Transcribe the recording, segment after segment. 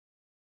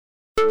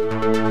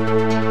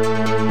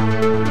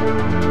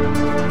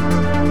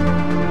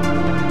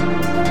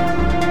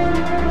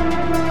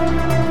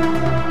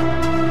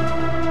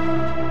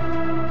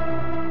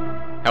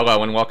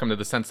Hello and welcome to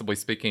the Sensibly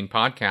Speaking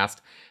podcast.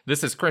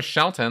 This is Chris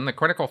Shelton, the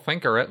critical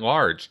thinker at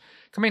large,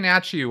 coming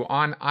at you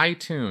on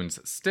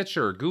iTunes,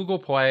 Stitcher, Google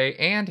Play,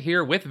 and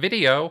here with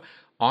video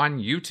on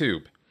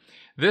YouTube.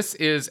 This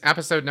is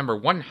episode number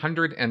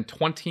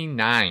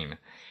 129,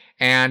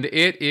 and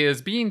it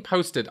is being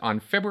posted on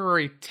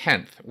February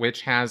 10th,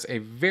 which has a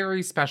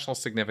very special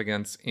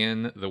significance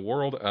in the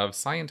world of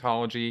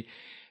Scientology,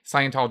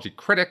 Scientology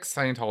critics,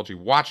 Scientology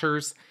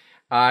watchers.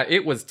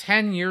 It was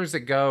 10 years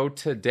ago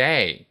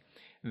today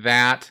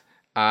that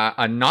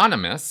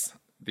Anonymous,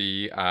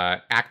 the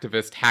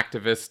activist,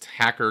 hacktivist,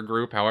 hacker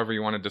group, however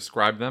you want to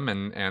describe them,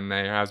 and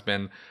there has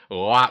been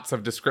lots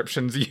of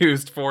descriptions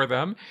used for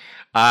them,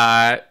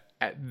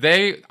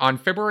 they, on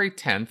February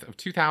 10th of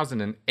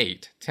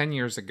 2008, 10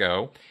 years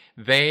ago,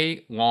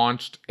 they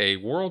launched a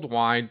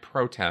worldwide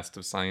protest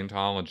of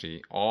Scientology,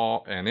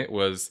 and it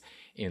was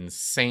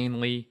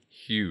insanely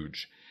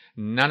huge.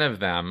 None of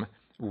them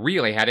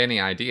really had any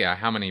idea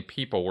how many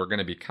people were going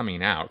to be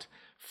coming out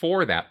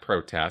for that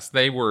protest.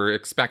 They were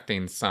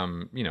expecting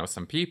some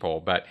people,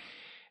 but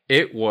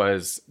it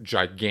was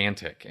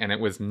gigantic, and it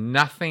was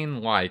nothing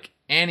like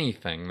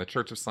anything the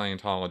Church of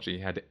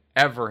Scientology had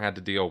ever had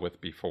to deal with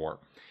before.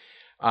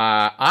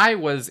 I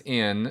was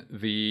in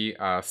the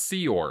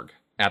Sea Org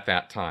at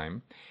that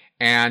time,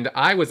 and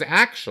I was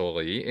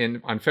actually,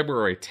 on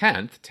February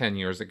 10th, 10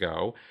 years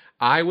ago,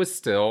 I was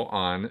still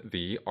on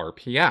the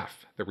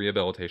RPF, the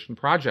Rehabilitation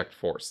Project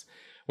Force,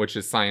 which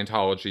is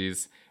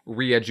Scientology's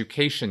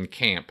re-education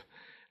camp,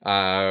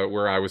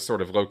 where I was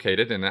sort of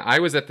located, and I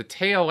was at the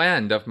tail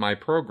end of my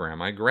program.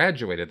 I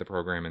graduated the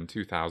program in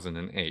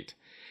 2008.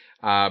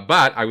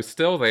 But I was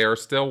still there,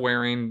 still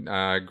wearing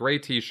gray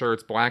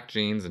t-shirts, black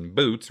jeans, and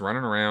boots,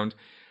 running around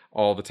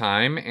all the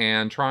time,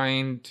 and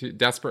trying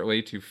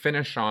desperately to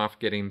finish off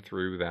getting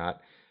through that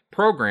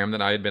program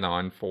that I had been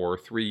on for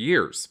 3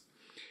 years.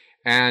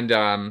 And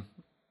I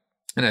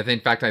think, in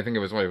fact, I think it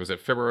was it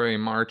February,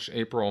 March,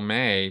 April,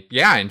 May?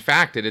 Yeah, in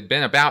fact, it had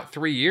been about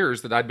 3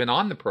 years that I'd been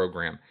on the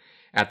program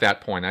at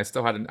that point. I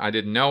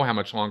didn't know how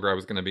much longer I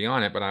was going to be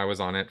on it, but I was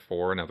on it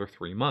for another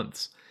 3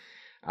 months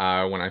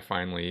when I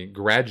finally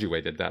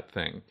graduated that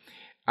thing.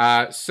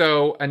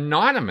 So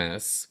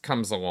Anonymous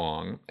comes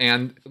along,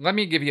 and let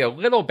me give you a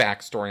little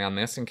backstory on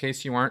this in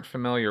case you aren't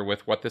familiar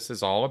with what this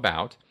is all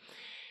about.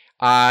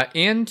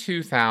 In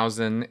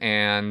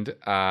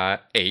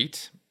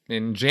 2008,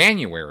 in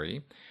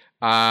January,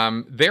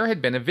 there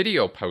had been a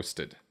video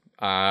posted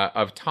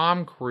of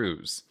Tom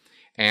Cruise,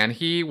 and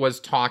he was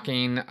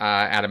talking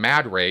at a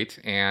mad rate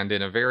and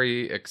in a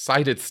very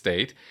excited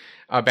state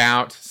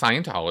about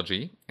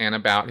Scientology and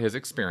about his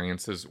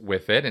experiences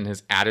with it and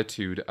his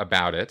attitude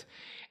about it.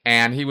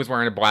 And he was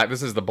wearing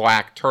this is the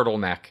black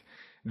turtleneck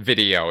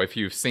video, if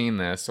you've seen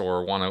this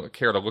or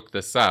care to look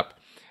this up.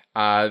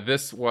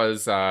 Nobody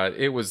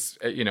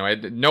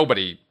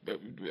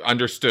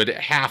understood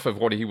half of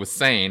what he was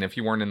saying if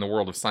you weren't in the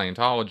world of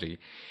Scientology.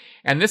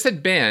 And this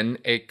had been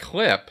a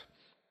clip,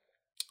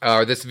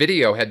 this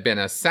video had been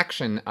a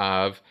section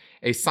of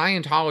a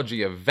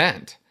Scientology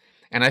event.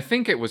 And I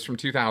think it was from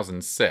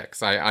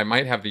 2006. I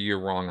might have the year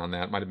wrong on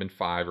that. It might have been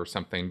 5 or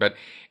something. But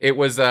it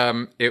was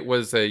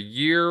a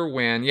year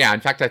when,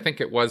 in fact, I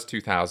think it was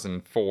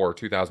 2004,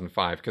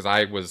 2005, because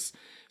I was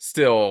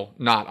still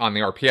not on the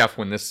RPF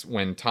when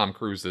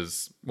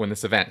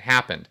this event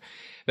happened.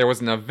 There was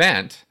an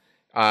event,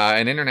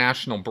 an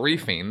international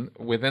briefing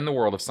within the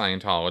world of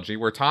Scientology,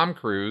 where Tom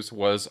Cruise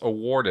was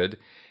awarded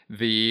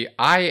the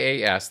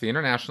IAS, the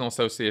International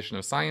Association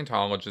of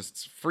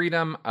Scientologists,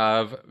 Freedom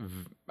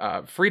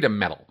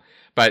Medal.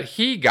 But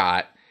he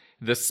got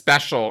the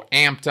special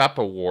amped up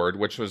award,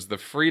 which was the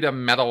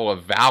Freedom Medal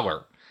of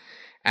Valor.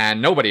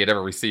 And nobody had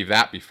ever received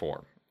that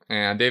before.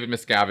 And David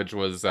Miscavige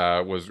was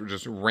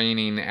just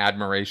raining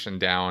admiration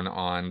down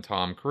on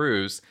Tom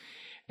Cruise.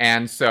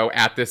 And so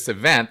at this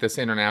event, this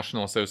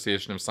International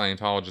Association of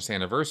Scientologists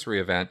anniversary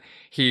event,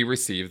 he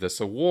received this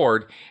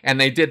award.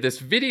 And they did this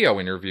video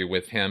interview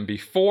with him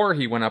before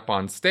he went up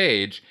on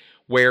stage,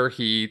 where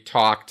he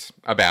talked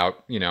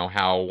about,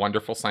 how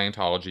wonderful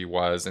Scientology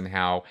was and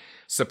how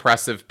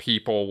suppressive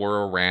people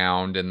were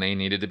around and they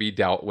needed to be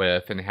dealt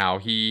with, and how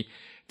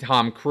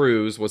Tom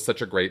Cruise, was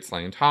such a great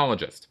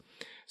Scientologist.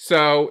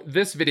 So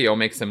this video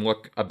makes him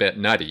look a bit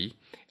nutty.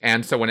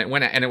 And so when it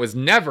went, and it was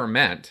never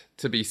meant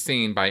to be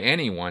seen by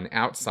anyone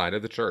outside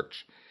of the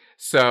church.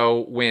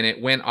 So when it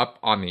went up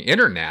on the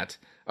internet,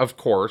 of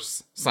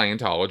course,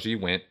 Scientology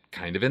went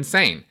kind of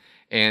insane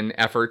in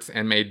efforts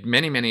and made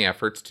many, many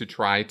efforts to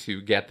try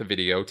to get the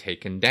video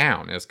taken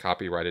down as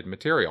copyrighted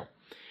material.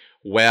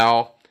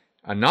 Well,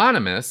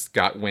 Anonymous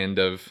got wind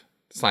of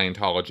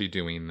Scientology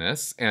doing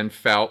this and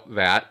felt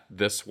that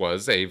this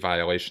was a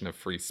violation of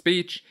free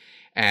speech.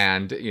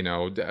 And,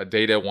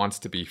 data wants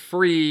to be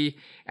free.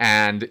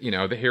 And,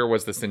 here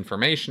was this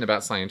information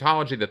about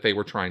Scientology that they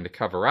were trying to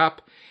cover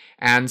up.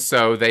 And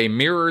so they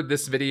mirrored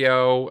this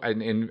video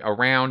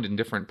around in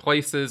different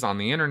places on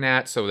the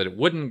internet so that it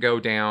wouldn't go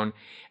down.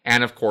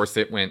 And of course,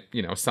 it went,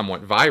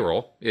 somewhat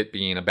viral, it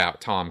being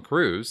about Tom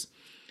Cruise.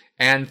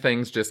 And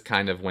things just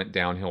kind of went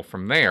downhill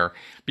from there,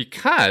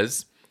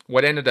 because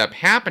what ended up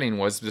happening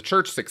was the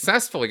church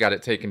successfully got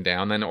it taken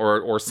down, then,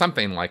 or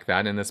something like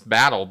that, in this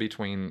battle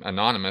between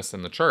Anonymous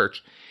and the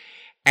church.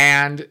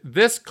 And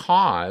this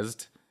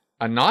caused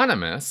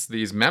Anonymous,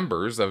 these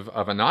members of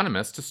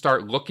Anonymous, to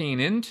start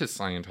looking into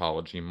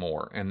Scientology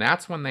more. And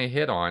that's when they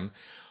hit on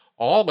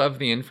all of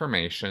the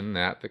information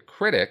that the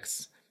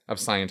critics of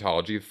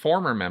Scientology,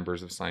 former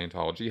members of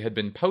Scientology, had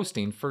been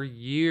posting for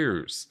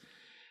years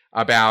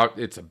about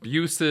its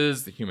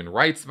abuses, the human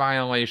rights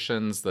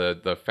violations,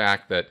 the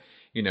fact that,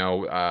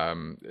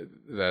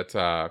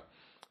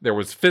 there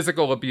was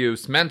physical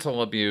abuse,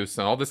 mental abuse,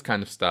 and all this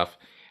kind of stuff.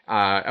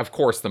 Of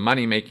course, the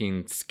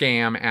money-making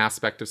scam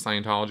aspect of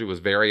Scientology was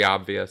very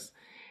obvious.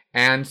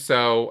 And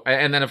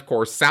then, of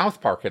course,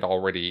 South Park had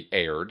already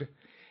aired.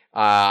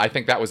 I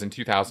think that was in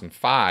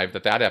 2005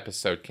 that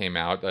episode came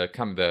out.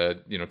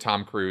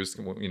 Tom Cruise,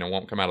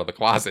 won't come out of the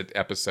closet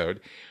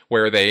episode,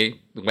 where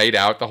they laid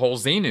out the whole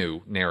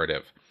Xenu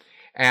narrative.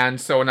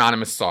 And so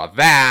Anonymous saw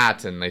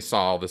that, and they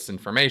saw all this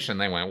information.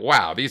 They went,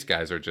 wow, these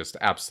guys are just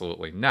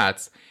absolutely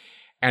nuts,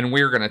 and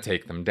we're going to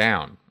take them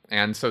down.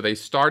 And so they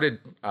started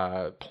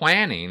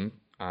planning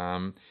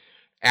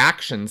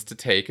actions to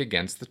take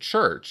against the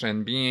church.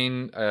 And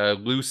being a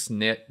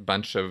loose-knit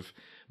bunch of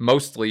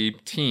mostly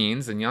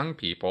teens and young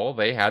people,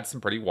 they had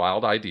some pretty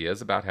wild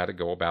ideas about how to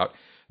go about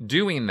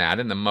doing that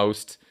in the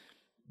most,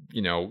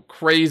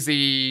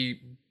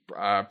 crazy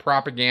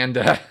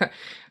propaganda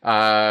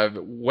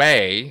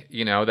way,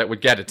 that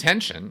would get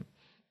attention.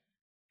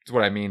 That's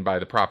what I mean by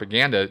the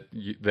propaganda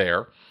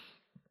there.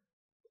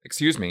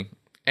 Excuse me.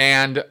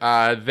 And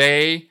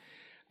they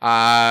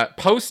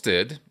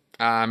posted,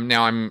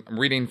 now I'm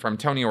reading from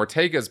Tony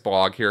Ortega's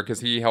blog here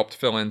because he helped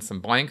fill in some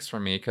blanks for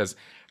me, because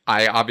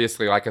I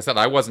obviously, like I said,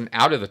 I wasn't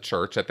out of the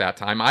church at that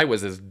time. I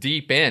was as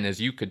deep in as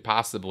you could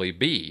possibly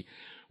be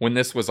when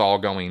this was all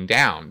going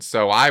down.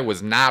 So I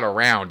was not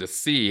around to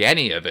see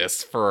any of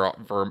this for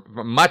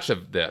much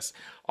of this.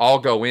 I'll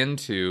go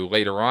into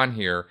later on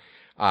here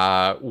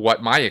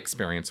what my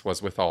experience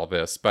was with all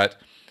this. But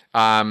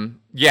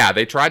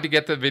they tried to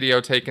get the video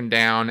taken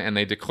down, and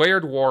they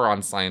declared war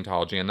on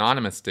Scientology.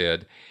 Anonymous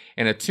did,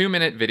 in a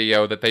 2-minute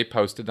video that they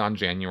posted on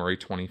January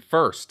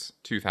 21st,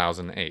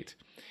 2008.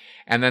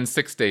 And then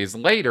 6 days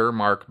later,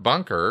 Mark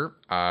Bunker,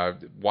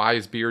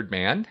 wise beard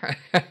man,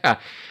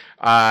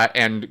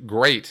 and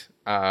great,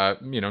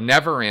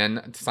 never in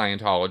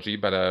Scientology,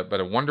 but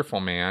a wonderful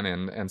man,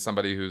 and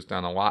somebody who's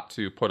done a lot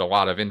to put a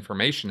lot of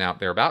information out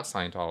there about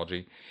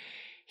Scientology.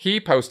 He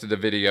posted a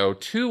video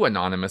to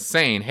Anonymous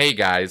saying, hey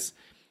guys,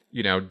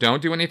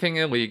 don't do anything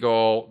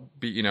illegal.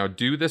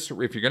 Do this.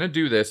 If you're going to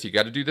do this, you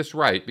got to do this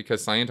right,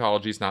 because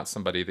Scientology is not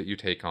somebody that you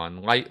take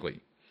on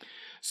lightly.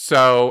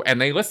 So,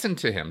 and they listened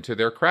to him, to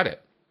their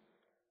credit.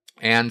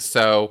 And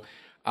so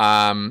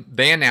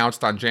they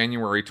announced on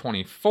January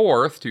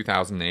 24th,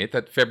 2008,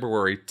 that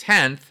February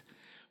 10th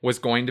was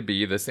going to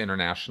be this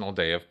International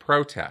Day of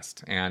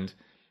Protest. And,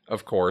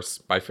 of course,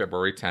 by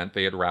February 10th,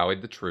 they had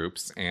rallied the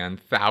troops,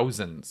 and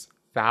thousands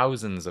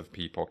of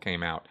people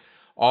came out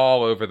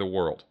all over the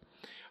world.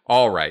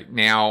 All right.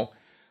 Now,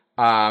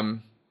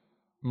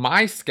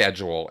 my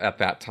schedule at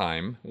that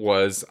time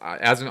was,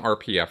 as an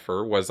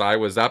RPFer, I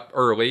was up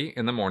early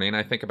in the morning,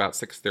 I think about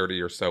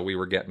 6:30 or so. We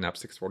were getting up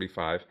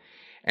 6:45.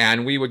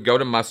 And we would go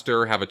to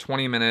muster, have a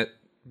 20-minute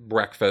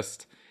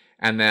breakfast,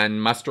 and then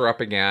muster up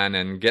again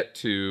and get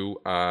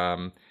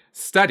to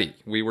study.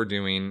 We were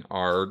doing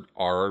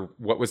our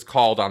what was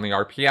called on the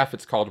RPF,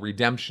 it's called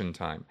redemption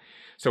time.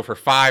 So for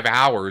 5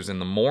 hours in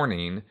the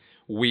morning,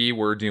 we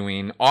were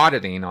doing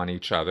auditing on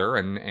each other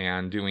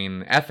and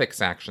doing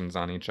ethics actions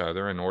on each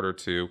other in order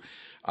to,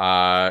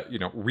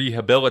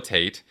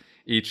 rehabilitate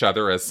each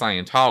other as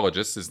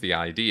Scientologists is the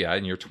idea,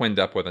 and you're twinned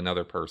up with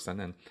another person.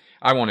 And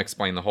I won't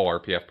explain the whole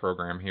RPF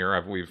program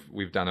here.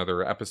 We've done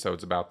other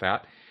episodes about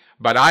that.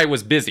 But I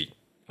was busy,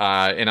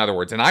 in other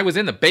words, and I was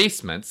in the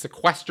basement,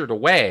 sequestered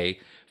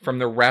away from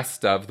the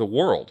rest of the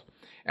world.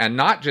 And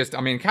not just,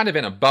 kind of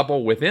in a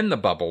bubble within the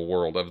bubble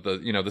world of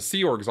the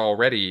Sea Org's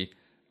already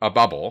a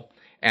bubble.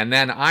 And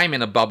then I'm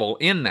in a bubble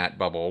in that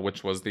bubble,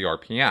 which was the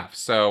RPF.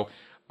 So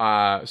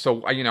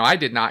I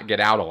did not get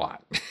out a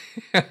lot.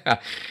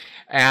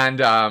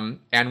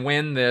 And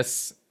when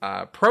this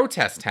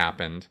protest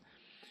happened,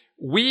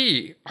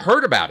 we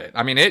heard about it.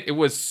 It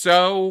was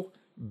so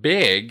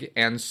big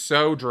and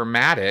so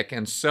dramatic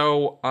and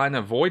so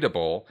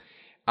unavoidable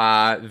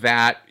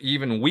that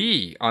even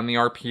we on the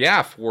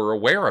RPF were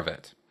aware of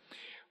it.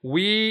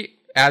 We,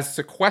 as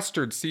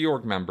sequestered Sea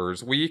Org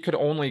members, we could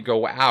only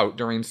go out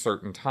during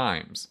certain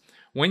times.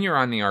 When you're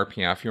on the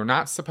RPF, you're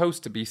not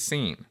supposed to be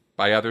seen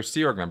by other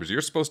Sea Org members.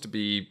 You're supposed to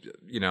be,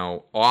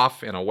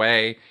 off and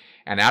away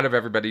and out of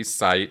everybody's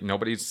sight.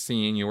 Nobody's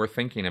seeing you or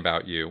thinking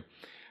about you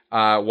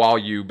while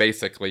you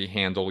basically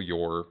handle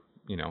your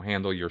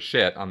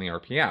shit on the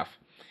RPF.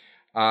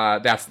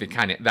 That's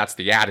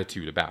the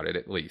attitude about it,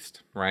 at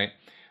least, right?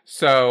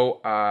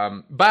 So,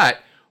 but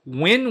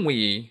when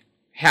we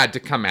had to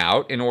come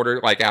out in order,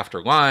 like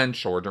after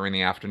lunch or during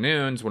the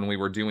afternoons when we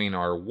were doing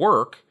our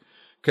work,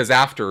 because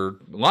after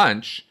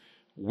lunch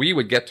we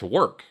would get to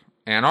work,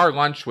 and our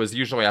lunch was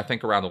usually, I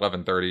think, around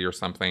 11:30 or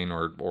something,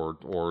 or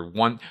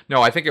one.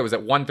 No, I think it was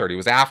at 1:30. It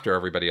was after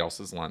everybody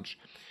else's lunch.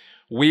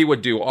 We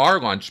would do our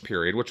lunch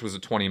period, which was a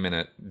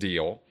 20-minute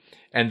deal.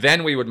 And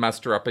then we would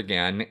muster up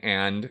again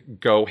and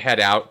go head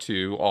out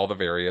to all the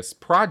various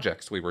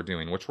projects we were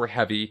doing, which were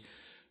heavy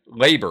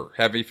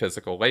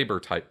physical labor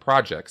type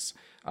projects.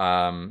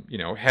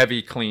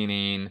 Heavy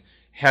cleaning,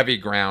 heavy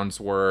grounds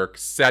work,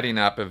 setting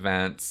up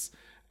events.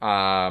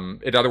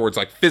 In other words,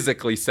 like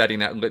physically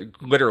setting up,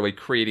 literally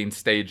creating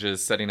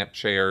stages, setting up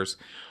chairs,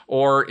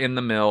 or in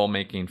the mill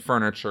making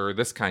furniture,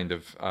 this kind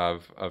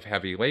of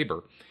heavy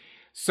labor.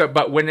 So,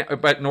 but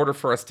in order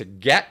for us to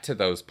get to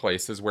those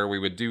places where we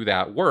would do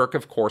that work,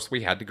 of course,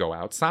 we had to go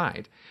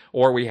outside,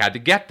 or we had to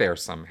get there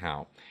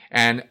somehow.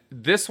 And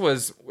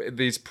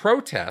these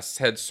protests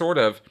had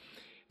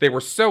they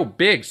were so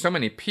big, so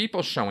many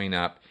people showing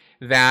up,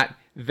 that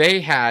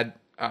they had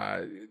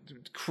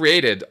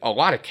created a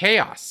lot of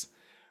chaos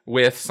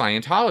with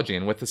Scientology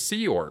and with the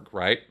Sea Org,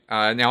 right?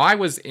 Now, I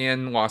was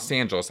in Los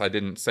Angeles. I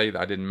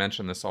didn't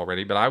mention this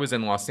already, but I was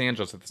in Los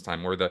Angeles at this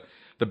time, where the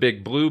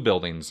big blue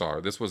buildings are.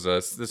 This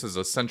is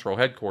a central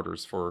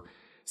headquarters for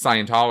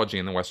Scientology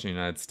in the Western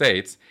United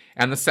States,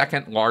 and the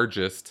second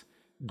largest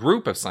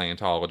group of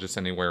Scientologists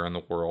anywhere in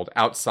the world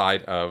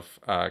outside of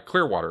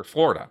Clearwater,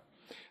 Florida.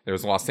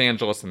 There's Los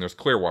Angeles and there's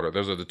Clearwater.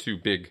 Those are the two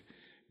big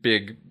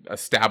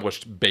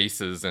established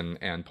bases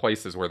and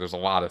places where there's a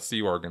lot of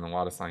Sea Org and a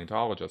lot of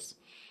Scientologists.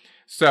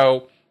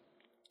 So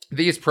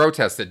these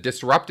protests had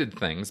disrupted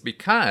things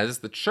because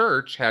the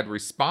church had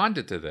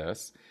responded to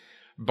this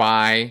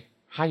by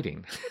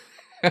hiding.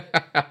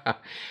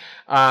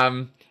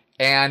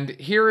 And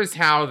here is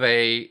how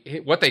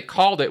what they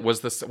called it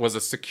was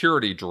a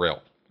security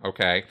drill.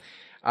 Okay.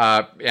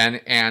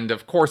 And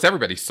of course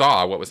everybody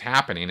saw what was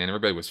happening and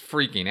everybody was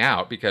freaking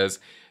out because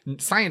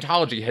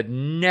Scientology had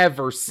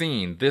never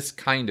seen this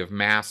kind of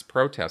mass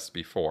protest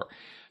before.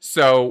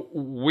 So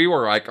we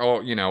were like,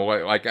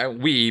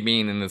 we,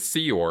 meaning the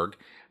Sea Org,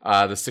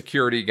 the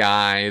security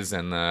guys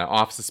and the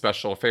Office of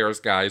Special Affairs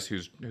guys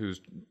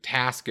whose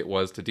task it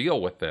was to deal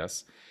with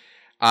this,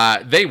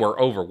 they were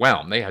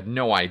overwhelmed. They had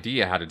no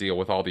idea how to deal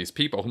with all these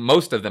people,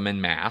 most of them in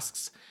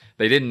masks.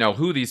 They didn't know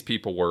who these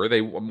people were.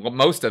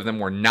 Most of them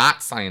were not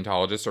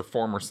Scientologists or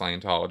former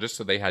Scientologists,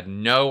 so they had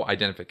no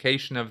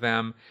identification of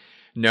them,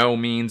 no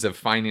means of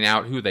finding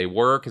out who they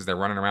were because they're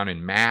running around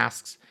in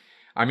masks.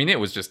 I mean, it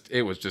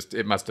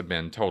must have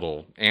been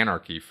total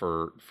anarchy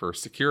for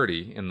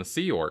security in the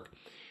Sea Org.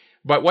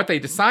 But what they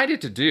decided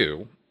to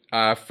do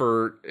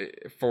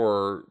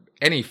for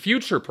any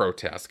future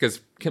protests,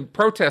 because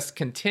protests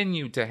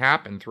continued to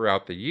happen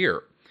throughout the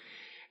year,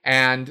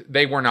 and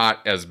they were not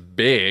as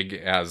big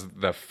as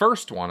the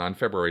first one on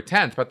February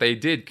 10th, but they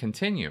did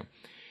continue.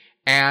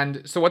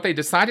 And so what they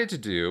decided to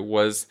do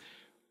was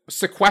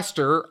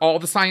sequester all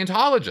the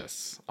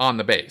Scientologists on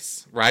the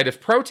base, right?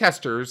 If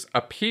protesters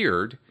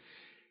appeared,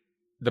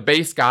 the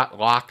base got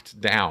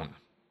locked down.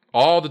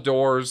 All the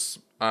doors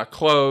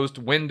closed,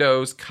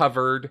 windows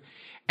covered,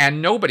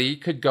 and nobody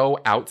could go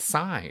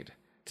outside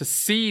to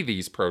see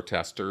these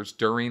protesters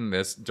during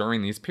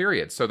these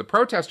periods. So the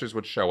protesters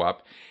would show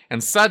up,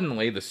 and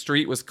suddenly the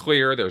street was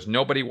clear. There's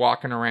nobody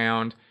walking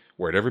around.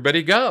 Where'd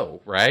everybody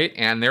go, right?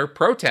 And they're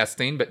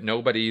protesting, but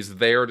nobody's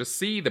there to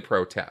see the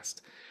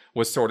protest,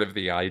 was sort of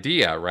the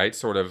idea, right?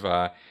 Sort of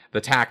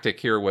the tactic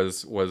here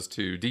was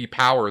to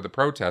depower the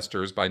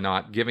protesters by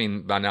not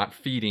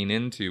feeding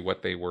into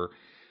what they were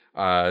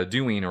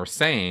doing or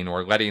saying,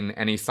 or letting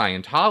any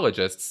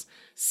Scientologists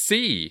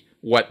see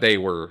what they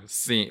were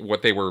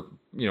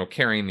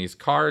carrying these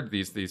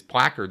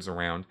placards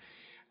around,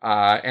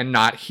 and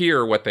not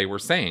hear what they were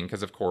saying,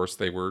 because of course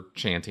they were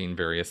chanting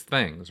various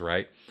things,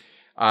 right?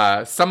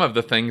 Some of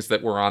the things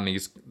that were on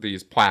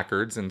these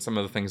placards and some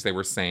of the things they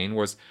were saying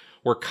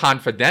were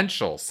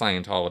confidential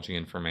Scientology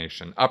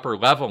information, upper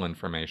level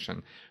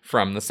information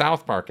from the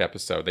South Park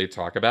episode. They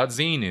talk about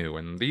Xenu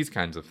and these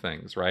kinds of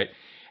things, right?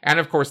 And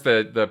of course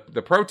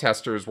the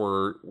protesters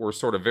were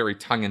sort of very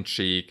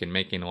tongue-in-cheek and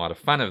making a lot of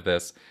fun of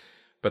this,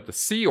 but the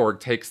Sea Org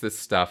takes this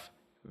stuff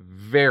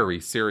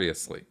very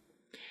seriously.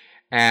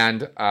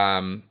 And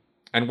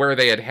where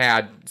they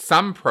had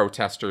some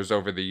protesters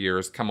over the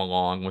years come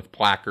along with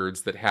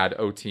placards that had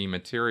OT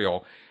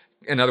material,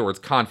 in other words,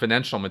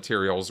 confidential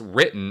materials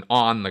written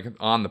on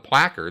the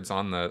placards,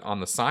 on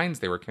the signs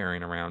they were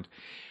carrying around,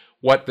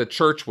 what the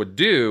church would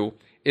do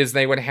is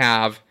they would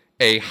have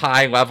a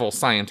high-level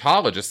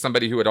Scientologist,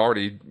 somebody who had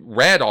already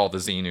read all the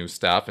Xenu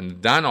stuff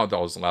and done all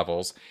those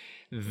levels.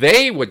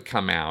 They would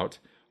come out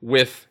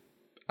with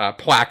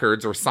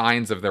placards or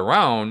signs of their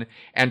own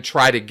and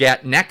try to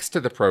get next to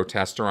the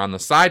protester on the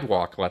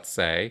sidewalk, let's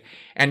say,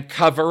 and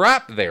cover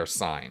up their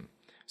sign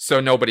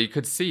so nobody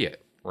could see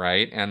it.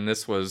 right? And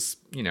this was,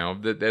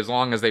 as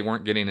long as they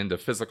weren't getting into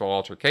physical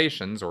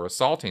altercations or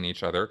assaulting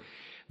each other,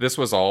 this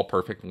was all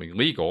perfectly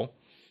legal.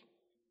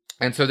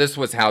 And so this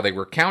was how they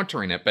were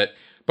countering it.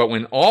 But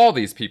when all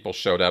these people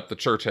showed up, the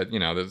church had,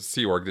 the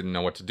Sea Org didn't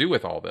know what to do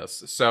with all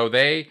this. So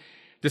they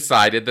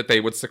decided that they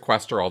would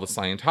sequester all the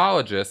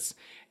Scientologists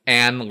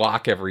and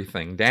lock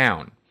everything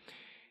down.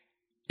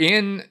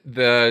 In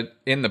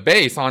the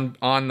base,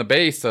 on the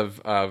base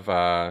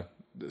of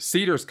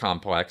Cedars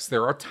complex,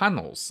 there are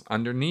tunnels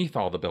underneath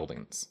all the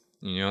buildings.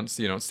 You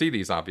don't see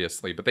these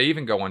obviously, but they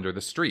even go under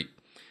the street.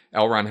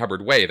 L. Ron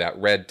Hubbard Way,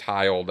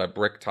 that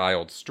brick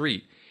tiled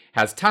street,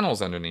 has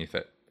tunnels underneath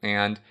it,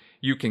 and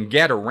you can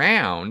get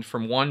around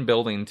from one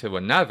building to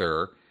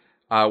another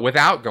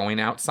without going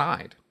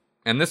outside.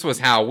 And this was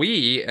how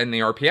we in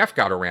the RPF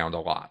got around a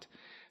lot.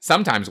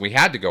 Sometimes we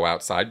had to go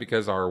outside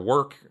because our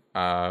work,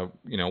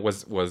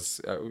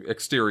 was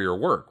exterior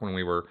work when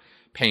we were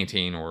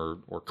painting or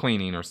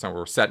cleaning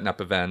or setting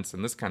up events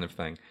and this kind of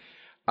thing.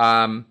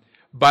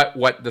 But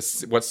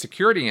what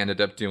security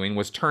ended up doing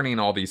was turning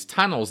all these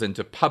tunnels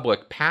into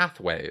public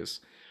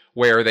pathways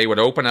where they would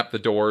open up the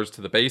doors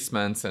to the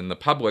basements and the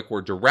public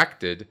were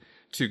directed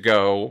to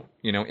go,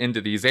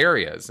 into these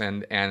areas.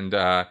 And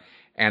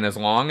as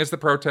long as the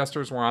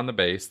protesters were on the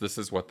base, this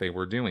is what they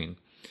were doing.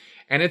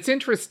 And it's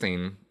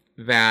interesting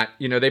that,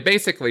 they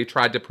basically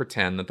tried to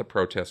pretend that the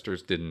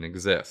protesters didn't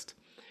exist.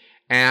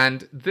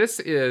 And this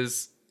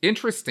is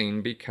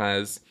interesting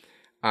because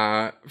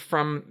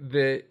from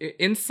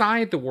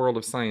inside the world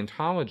of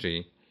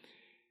Scientology,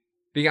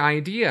 the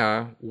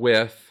idea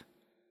with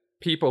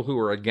people who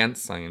are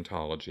against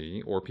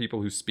Scientology or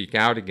people who speak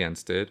out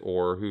against it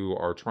or who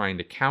are trying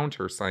to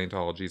counter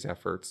Scientology's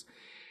efforts,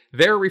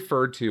 they're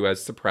referred to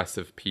as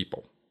suppressive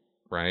people,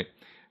 right?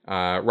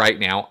 Right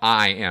now,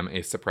 I am a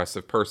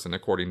suppressive person,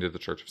 according to the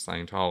Church of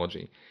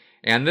Scientology.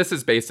 And this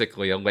is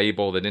basically a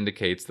label that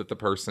indicates that the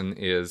person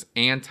is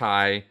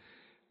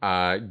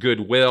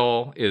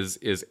anti-goodwill,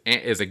 is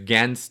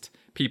against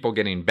people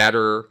getting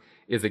better,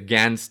 is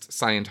against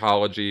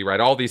Scientology,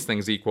 right? All these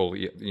things equal,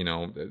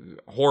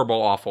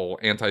 horrible, awful,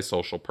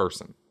 antisocial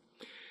person.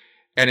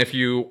 And if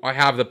you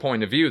have the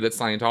point of view that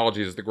Scientology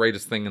is the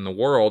greatest thing in the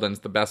world and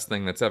it's the best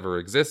thing that's ever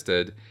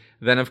existed,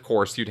 then of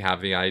course you'd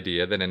have the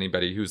idea that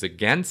anybody who's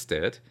against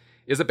it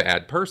is a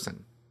bad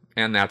person.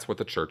 And that's what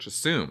the church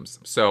assumes.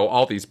 So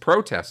all these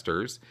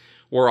protesters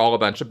were all a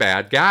bunch of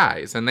bad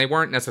guys, and they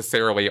weren't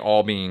necessarily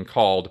all being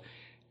called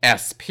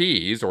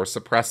SPs or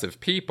suppressive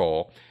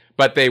people,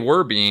 but they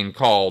were being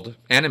called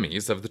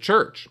enemies of the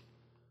church.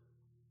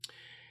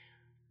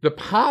 The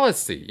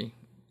policy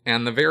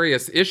and the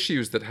various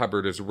issues that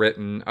Hubbard has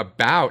written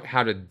about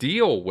how to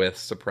deal with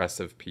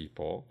suppressive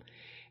people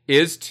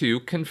is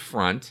to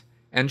confront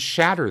and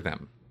shatter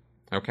them.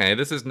 Okay,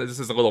 this is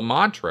a little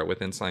mantra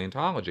within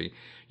Scientology.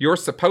 You're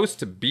supposed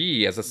to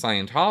be, as a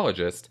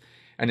Scientologist,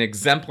 an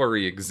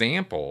exemplary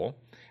example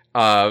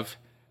of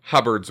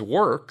Hubbard's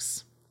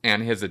works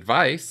and his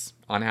advice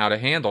on how to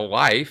handle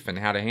life and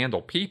how to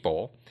handle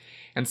people.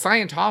 And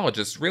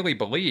Scientologists really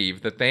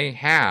believe that they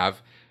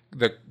have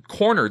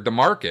cornered the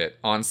market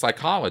on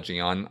psychology,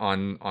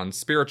 on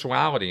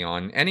spirituality,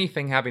 on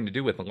anything having to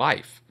do with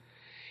life.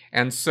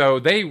 And so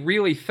they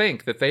really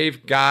think that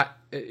they've got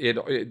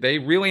it. They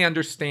really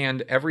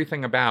understand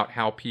everything about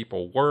how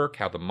people work,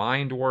 how the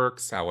mind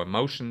works, how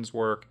emotions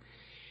work,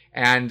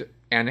 and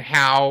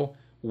how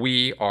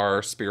we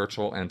are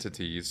spiritual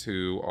entities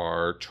who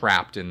are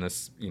trapped in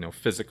this,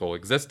 physical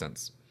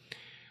existence.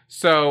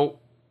 So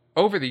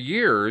over the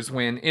years,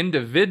 when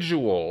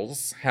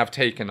individuals have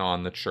taken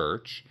on the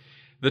church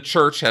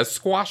has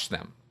squashed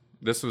them.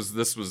 This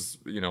was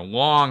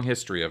long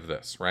history of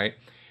this, right?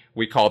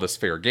 We call this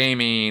fair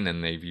gaming,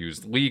 and they've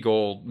used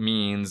legal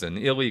means and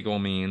illegal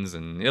means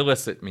and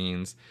illicit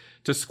means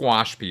to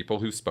squash people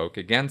who spoke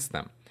against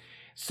them.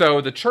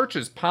 So the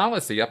church's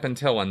policy up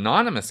until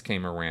Anonymous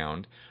came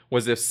around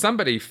was if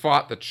somebody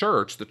fought the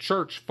church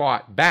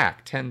fought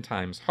back 10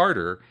 times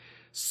harder,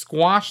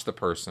 squashed the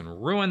person,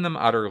 ruined them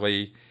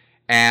utterly.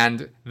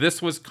 And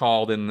this was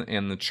called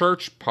in the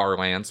church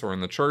parlance, or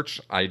in the church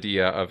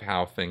idea of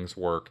how things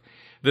work,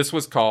 this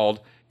was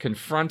called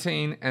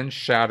confronting and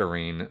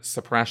shattering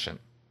suppression.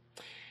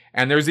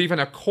 And there's even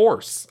a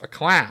class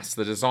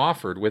that is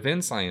offered within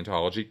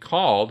Scientology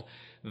called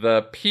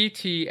the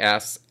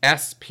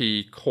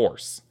PTS-SP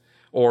course,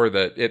 or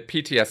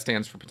PTS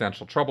stands for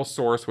Potential Trouble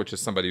Source, which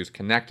is somebody who's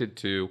connected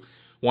to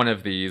one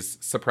of these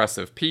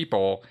suppressive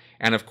people,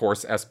 and of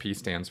course SP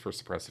stands for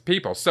suppressive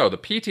people. So the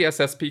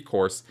PTS-SP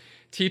course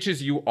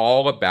teaches you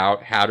all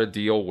about how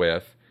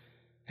to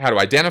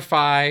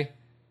identify,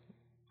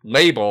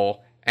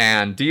 label,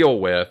 and deal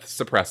with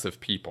suppressive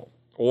people,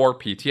 or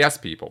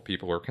PTS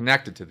people who are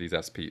connected to these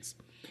SPs.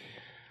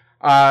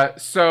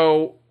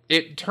 So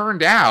it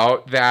turned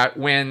out that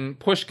when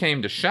push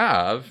came to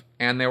shove,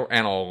 and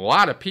a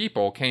lot of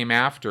people came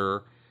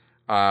after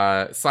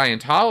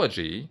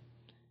Scientology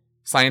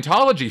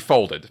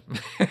folded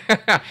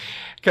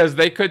because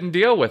they couldn't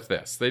deal with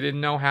this. They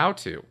didn't know how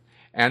to.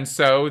 And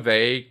so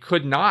they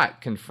could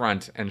not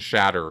confront and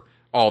shatter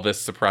all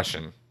this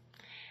suppression.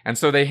 And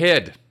so they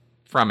hid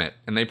from it,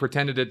 and they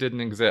pretended it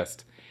didn't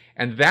exist.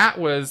 And that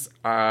was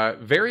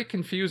very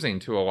confusing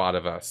to a lot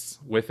of us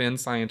within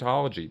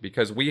Scientology,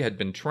 because we had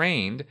been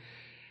trained.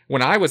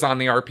 When I was on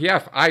the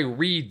RPF, I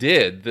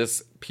redid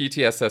this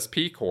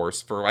PTSSP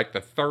course for like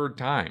the third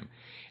time.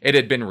 It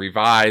had been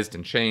revised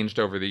and changed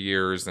over the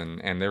years,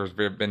 and there's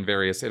been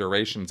various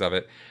iterations of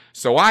it.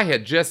 So I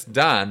had just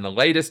done the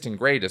latest and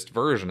greatest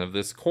version of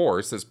this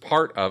course as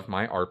part of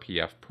my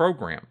RPF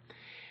program.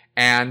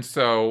 And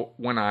so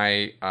when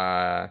I,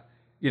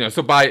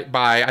 so by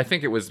I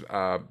think it was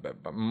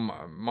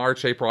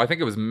March, April, I think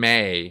it was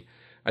May,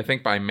 I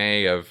think by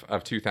May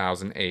of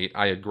 2008,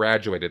 I had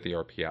graduated the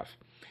RPF.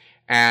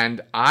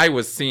 And I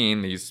was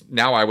seeing these,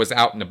 now I was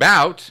out and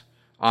about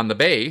on the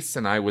base,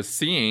 and I was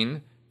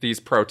seeing these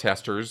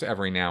protesters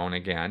every now and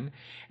again.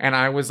 And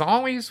I was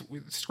always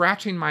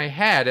scratching my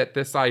head at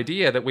this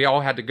idea that we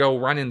all had to go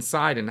run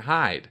inside and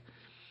hide.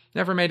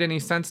 Never made any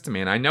sense to me.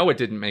 And I know it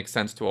didn't make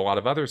sense to a lot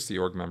of other Sea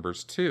Org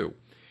members too.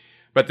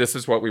 But this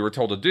is what we were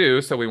told to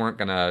do, so we weren't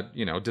going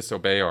to,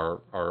 disobey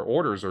our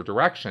orders or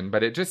direction.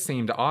 But it just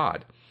seemed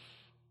odd.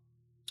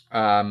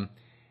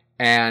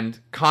 And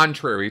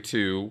contrary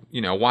to,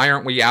 why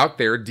aren't we out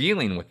there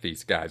dealing with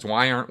these guys?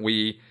 Why aren't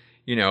we,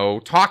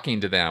 talking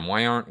to them?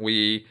 Why aren't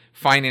we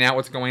finding out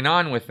what's going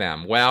on with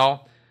them?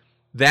 Well,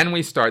 then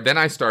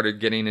I started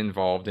getting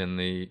involved in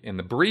the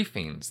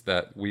briefings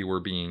that we were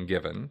being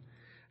given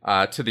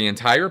to the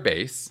entire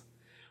base,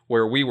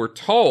 where we were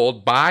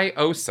told by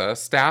OSA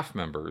staff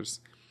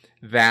members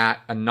that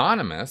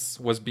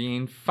Anonymous was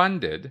being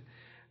funded.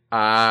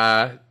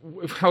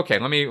 Okay,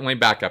 let me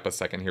back up a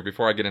second here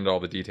before I get into all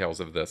the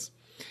details of this.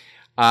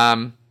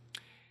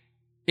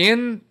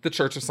 In the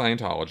Church of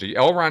Scientology,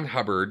 L. Ron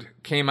Hubbard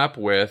came up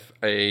with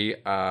a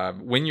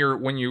when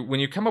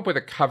you come up with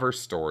a cover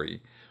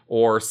story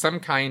or some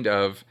kind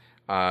of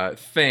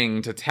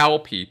thing to tell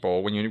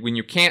people when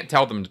you can't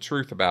tell them the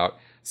truth about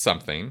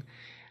something.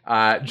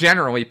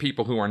 Generally,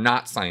 people who are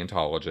not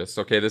Scientologists.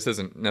 Okay, this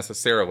isn't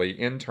necessarily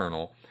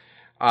internal,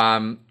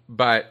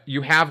 but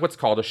you have what's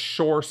called a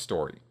shore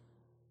story.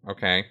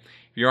 Okay,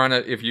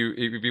 if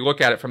you look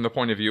at it from the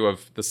point of view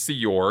of the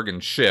Sea Org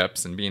and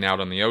ships and being out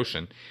on the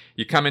ocean,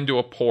 you come into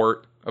a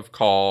port of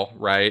call,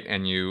 right?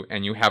 And you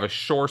have a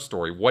shore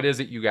story. What is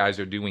it you guys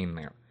are doing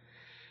there?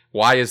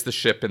 Why is the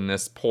ship in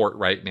this port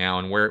right now?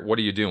 And what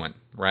are you doing,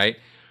 right?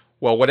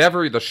 Well,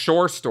 whatever the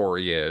shore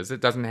story is,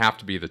 it doesn't have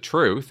to be the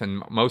truth,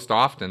 and most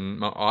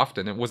often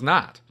it was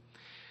not.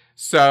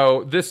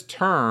 So this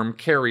term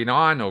carried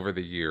on over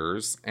the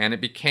years, and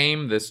it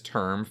became this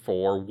term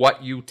for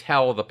what you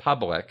tell the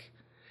public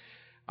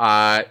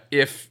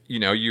if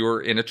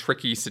you're in a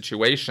tricky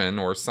situation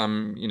or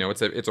some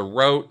it's a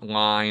rote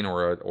line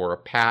or a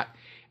pat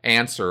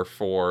answer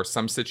for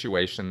some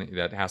situation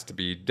that has to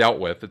be dealt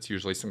with. It's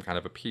usually some kind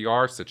of a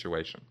PR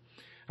situation.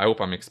 I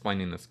hope I'm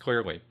explaining this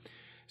clearly.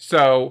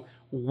 So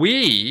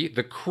we,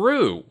 the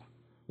crew,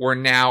 were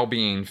now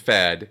being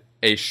fed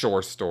a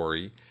shore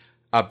story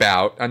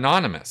about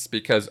Anonymous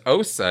because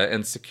OSA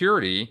and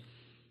security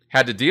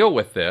had to deal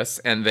with this,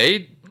 and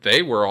they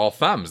were all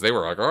thumbs. They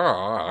were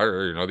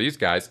like, these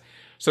guys.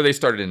 So they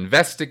started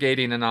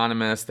investigating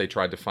Anonymous. They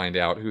tried to find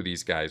out who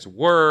these guys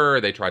were.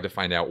 They tried to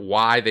find out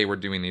why they were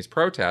doing these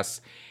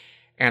protests.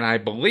 And I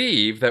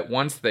believe that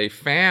once they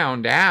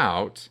found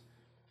out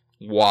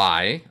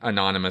why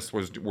Anonymous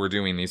were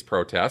doing these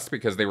protests,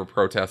 because they were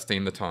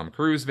protesting the Tom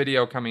Cruise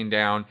video coming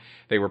down,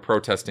 they were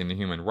protesting the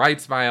human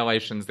rights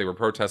violations, they were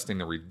protesting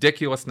the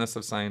ridiculousness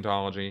of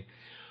Scientology.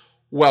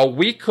 Well,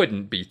 we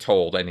couldn't be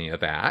told any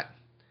of that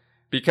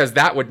because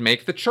that would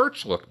make the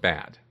church look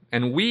bad.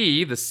 And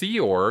we, the Sea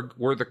Org,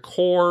 we're the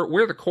core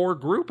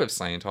group of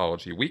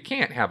Scientology. We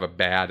can't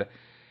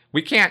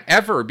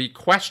ever be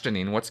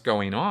questioning what's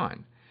going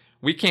on.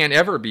 We can't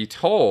ever be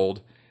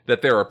told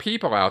that there are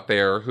people out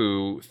there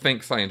who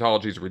think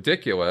Scientology is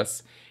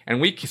ridiculous, and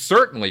we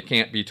certainly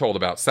can't be told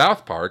about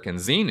South Park and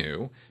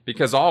Xenu,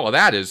 because all of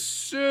that is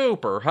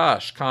super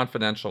hush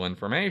confidential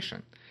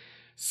information.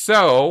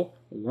 So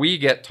we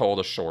get told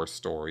a short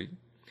story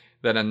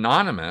that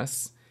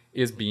Anonymous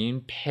is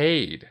being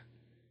paid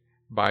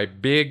by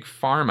Big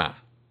Pharma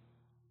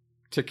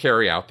to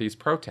carry out these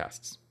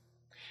protests.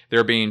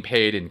 They're being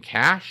paid in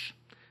cash,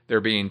 they're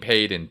being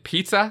paid in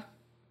pizza,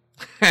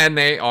 and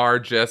they are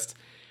just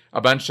a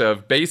bunch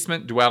of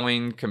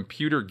basement-dwelling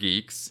computer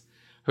geeks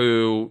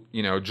who,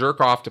 jerk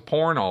off to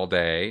porn all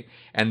day,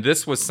 and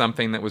this was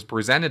something that was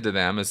presented to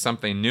them as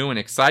something new and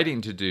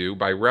exciting to do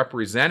by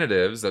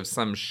representatives of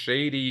some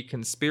shady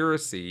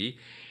conspiracy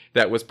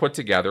that was put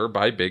together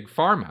by Big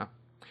Pharma.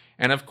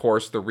 And of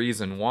course, the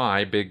reason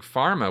why Big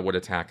Pharma would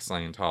attack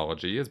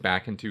Scientology is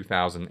back in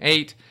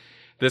 2008.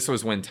 This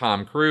was when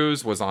Tom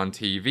Cruise was on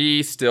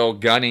TV, still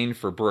gunning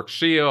for Brooke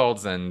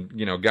Shields and,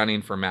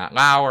 gunning for Matt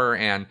Lauer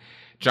and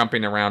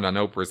jumping around on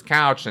Oprah's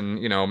couch and,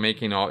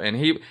 making all...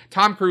 And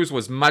Tom Cruise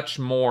was much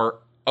more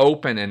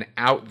open and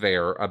out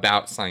there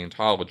about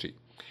Scientology.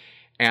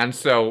 And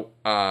so,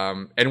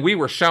 and we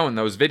were shown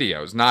those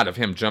videos, not of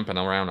him jumping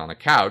around on a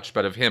couch,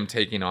 but of him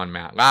taking on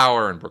Matt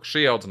Lauer and Brooke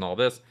Shields and all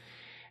this.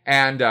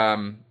 And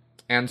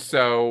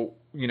so,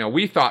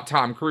 we thought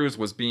Tom Cruise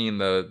was being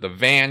the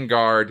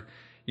vanguard,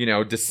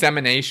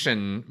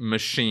 dissemination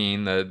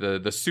machine,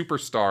 the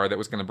superstar that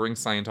was going to bring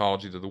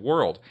Scientology to the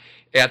world.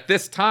 At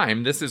this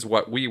time, this is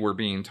what we were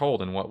being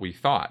told and what we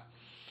thought.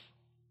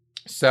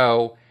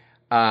 So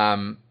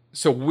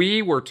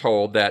we were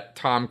told that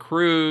Tom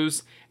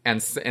Cruise and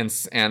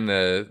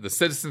the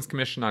Citizens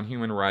Commission on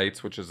Human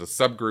Rights, which is a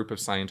subgroup of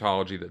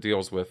Scientology that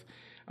deals with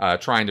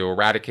trying to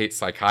eradicate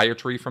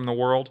psychiatry from the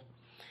world,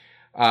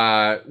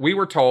 we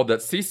were told that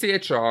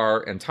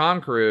CCHR and Tom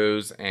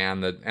Cruise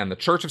and the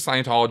Church of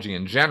Scientology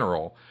in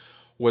general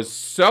was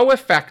so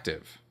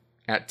effective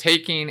at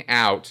taking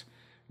out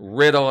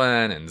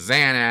Ritalin and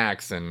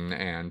Xanax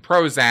and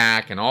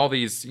Prozac and all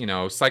these,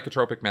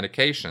 psychotropic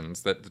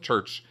medications that the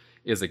church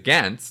is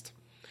against.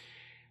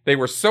 They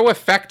were so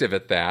effective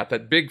at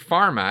that Big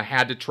Pharma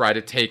had to try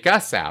to take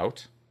us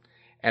out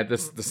at the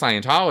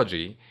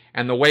Scientology.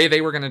 And the way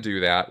they were going to do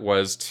that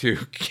was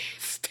to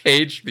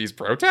stage these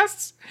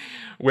protests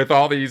with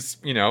all these,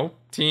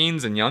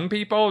 teens and young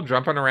people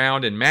jumping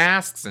around in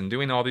masks and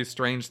doing all these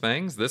strange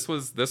things. This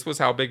was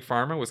how Big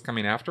Pharma was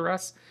coming after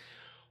us.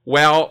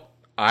 Well,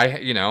 I,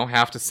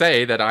 have to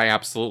say that I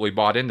absolutely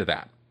bought into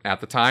that. At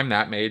the time,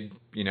 that made,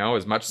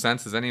 as much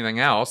sense as anything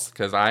else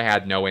because I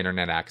had no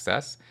internet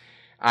access.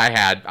 I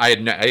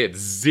had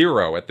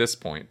zero at this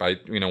point.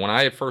 When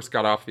I first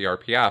got off the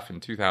RPF in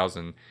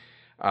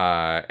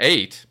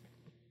 2008,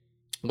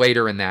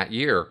 later in that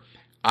year,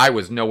 I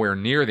was nowhere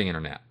near the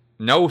internet.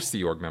 No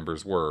Sea Org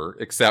members were,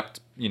 except,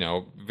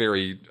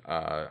 very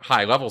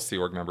high-level Sea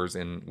Org members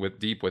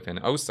deep within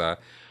OSA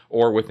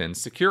or within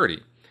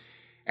security.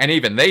 And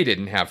even they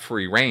didn't have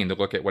free reign to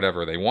look at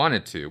whatever they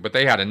wanted to, but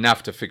they had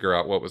enough to figure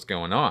out what was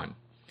going on.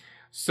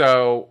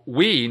 So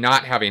we,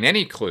 not having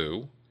any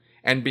clue,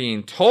 and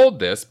being told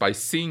this by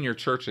senior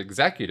church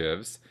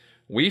executives,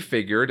 we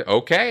figured,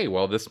 okay,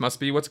 well, this must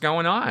be what's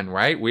going on,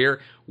 right?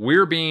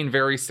 We're being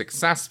very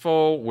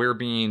successful. We're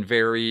being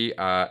very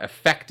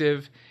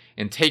effective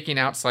in taking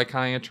out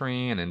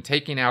psychiatry and in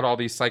taking out all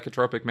these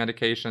psychotropic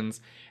medications.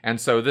 And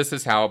so this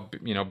is how,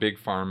 Big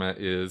Pharma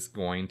is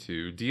going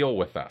to deal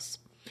with us.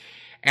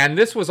 And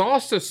this was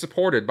also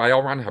supported by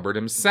L. Ron Hubbard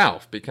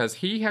himself because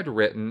he had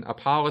written a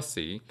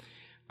policy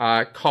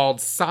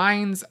called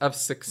Signs of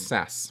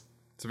Success.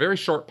 It's a very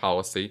short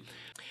policy.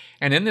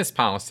 And in this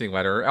policy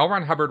letter, L.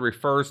 Ron Hubbard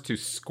refers to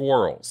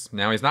squirrels.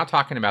 Now, he's not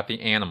talking about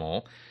the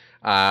animal,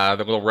 the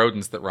little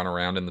rodents that run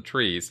around in the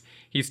trees.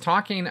 He's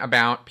talking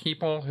about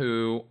people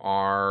who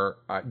are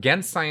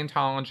against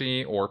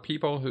Scientology or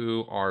people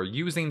who are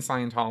using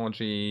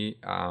Scientology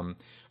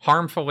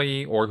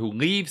harmfully or who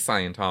leave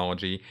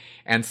Scientology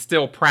and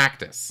still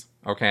practice.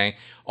 Okay?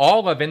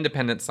 All of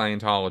independent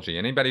Scientology,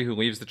 anybody who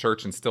leaves the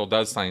church and still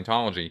does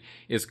Scientology,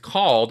 is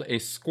called a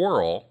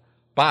squirrel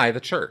by the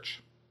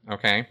church,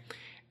 okay?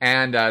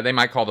 And they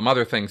might call them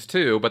other things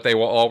too, but they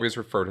will always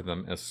refer to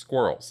them as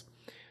squirrels.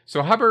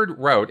 So Hubbard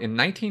wrote in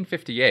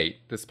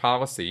 1958 this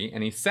policy,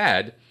 and he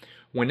said,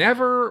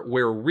 whenever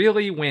we're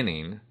really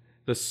winning,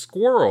 the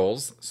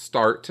squirrels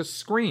start to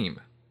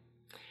scream.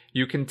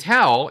 You can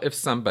tell if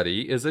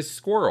somebody is a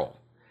squirrel.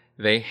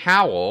 They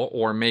howl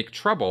or make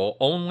trouble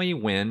only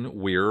when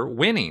we're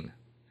winning.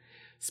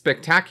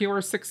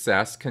 Spectacular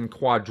success can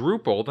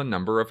quadruple the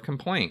number of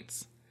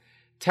complaints.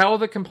 Tell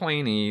the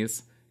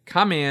complainees,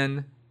 come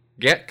in,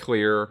 get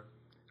clear,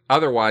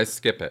 otherwise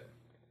skip it.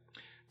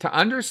 To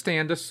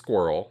understand a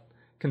squirrel,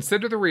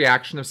 consider the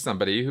reaction of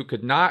somebody who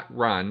could not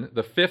run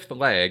the fifth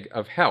leg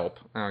of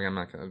help. Oh, I'm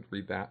not going to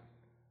read that.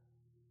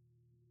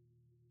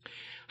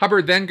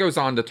 Hubbard then goes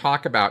on to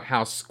talk about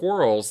how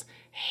squirrels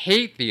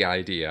hate the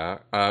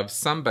idea of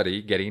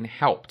somebody getting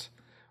helped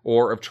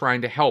or of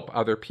trying to help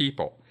other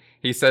people.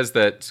 He says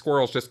that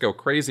squirrels just go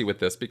crazy with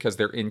this because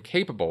they're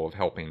incapable of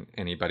helping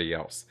anybody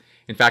else.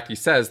 In fact, he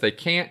says they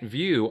can't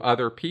view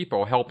other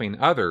people helping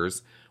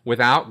others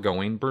without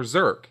going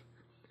berserk.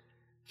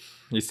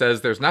 He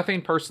says there's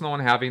nothing personal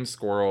in having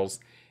squirrels.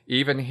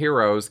 Even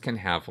heroes can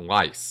have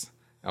lice.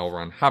 L.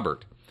 Ron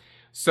Hubbard.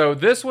 So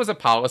this was a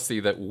policy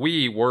that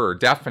we were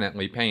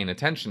definitely paying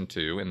attention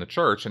to in the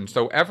church. And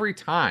so every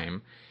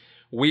time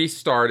we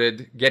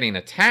started getting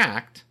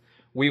attacked,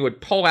 we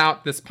would pull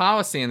out this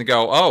policy and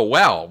go, oh,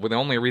 well, the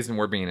only reason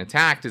we're being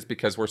attacked is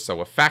because we're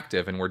so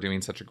effective and we're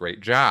doing such a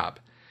great job.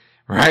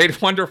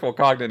 Right? Wonderful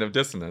cognitive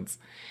dissonance.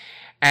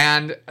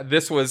 And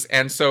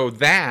so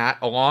that,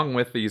 along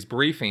with these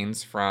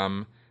briefings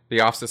from the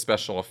Office of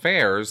Special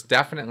Affairs,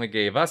 definitely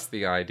gave us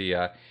the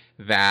idea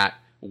that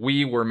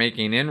we were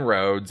making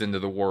inroads into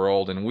the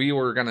world and we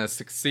were going to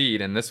succeed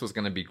and this was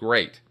going to be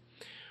great.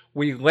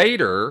 We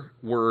later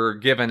were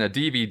given a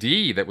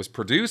DVD that was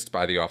produced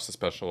by the Office of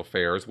Special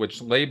Affairs,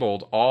 which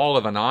labeled all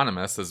of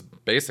Anonymous as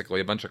basically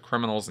a bunch of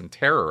criminals and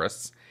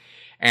terrorists,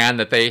 and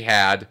that they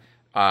had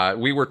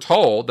we were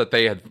told that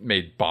they had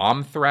made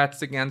bomb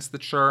threats against the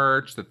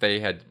church, that they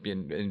had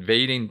been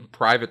invading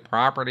private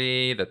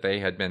property, that they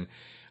had been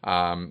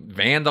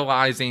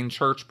vandalizing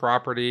church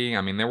property.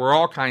 I mean, there were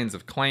all kinds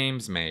of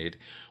claims made,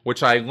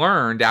 which I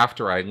learned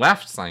after I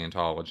left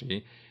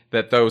Scientology,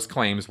 that those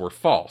claims were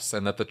false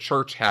and that the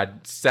church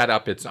had set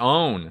up its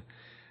own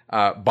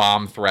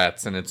bomb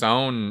threats and its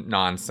own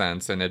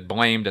nonsense and had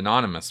blamed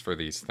Anonymous for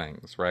these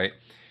things, right?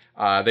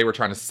 They were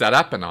trying to set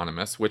up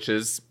Anonymous, which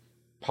is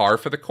par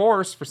for the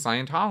course for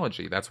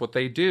Scientology. That's what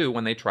they do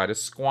when they try to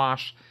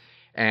squash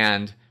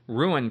and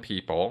ruin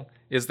people,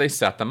 is they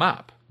set them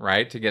up,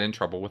 right, to get in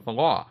trouble with the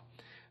law.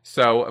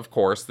 So, of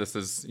course, this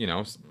is,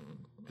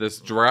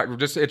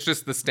 it's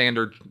just the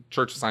standard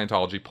Church of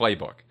Scientology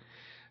playbook.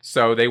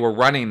 So they were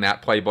running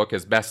that playbook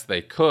as best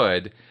they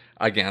could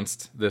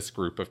against this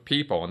group of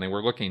people, and they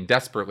were looking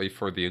desperately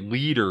for the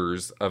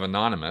leaders of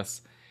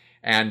Anonymous.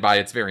 And by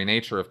its very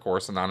nature, of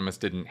course, Anonymous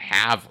didn't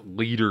have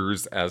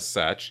leaders as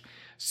such.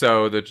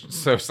 So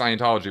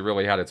Scientology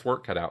really had its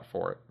work cut out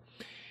for it.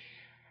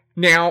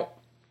 Now,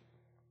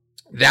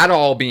 that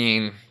all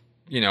being,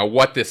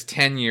 what this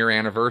 10-year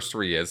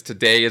anniversary is.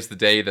 Today is the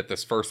day that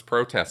this first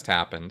protest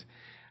happened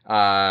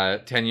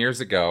 10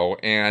 years ago,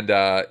 and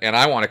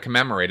I want to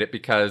commemorate it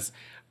because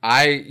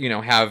I,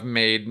 have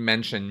made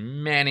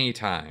mention many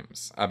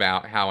times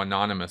about how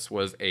Anonymous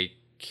was a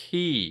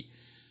key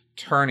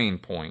turning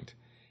point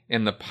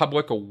in the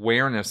public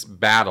awareness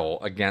battle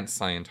against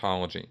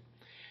Scientology.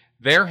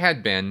 There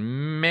had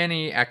been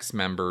many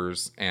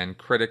ex-members and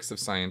critics of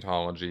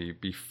Scientology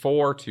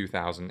before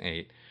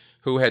 2008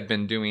 who had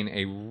been doing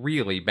a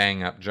really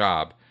bang-up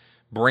job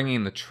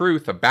bringing the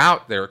truth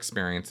about their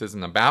experiences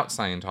and about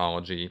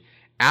Scientology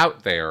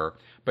out there,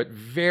 but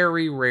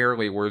very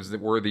rarely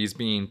were these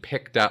being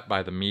picked up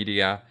by the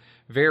media.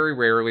 Very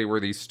rarely were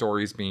these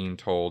stories being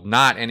told,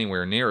 not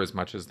anywhere near as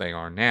much as they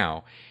are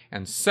now.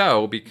 And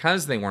so,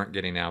 because they weren't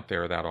getting out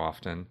there that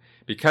often,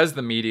 because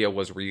the media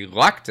was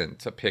reluctant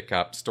to pick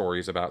up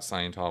stories about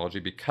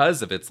Scientology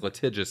because of its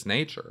litigious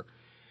nature,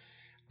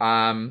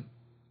 a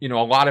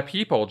lot of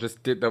people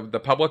just did the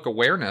public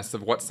awareness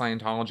of what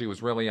Scientology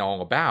was really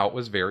all about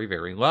was very,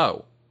 very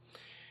low.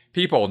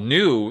 People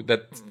knew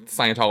that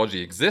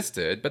Scientology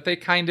existed, but they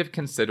kind of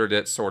considered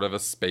it sort of a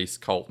space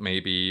cult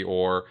maybe,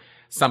 or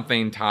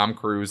something Tom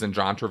Cruise and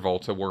John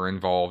Travolta were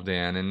involved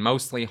in, and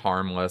mostly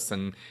harmless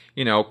and,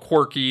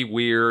 quirky,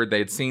 weird.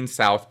 They'd seen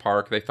South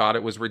Park. They thought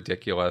it was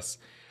ridiculous.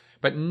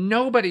 But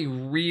nobody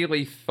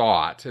really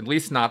thought, at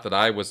least not that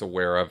I was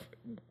aware of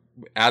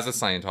as a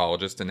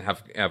Scientologist and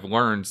have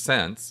learned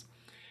since,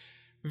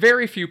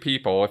 very few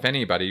people, if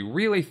anybody,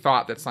 really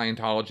thought that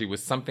Scientology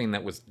was something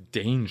that was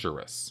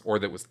dangerous or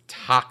that was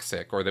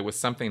toxic or that was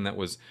something that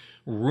was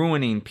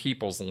ruining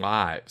people's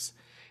lives.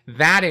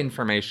 That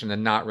information had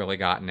not really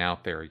gotten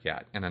out there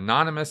yet. And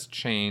Anonymous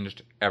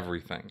changed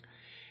everything.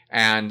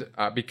 And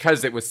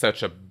because it was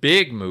such a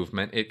big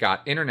movement, it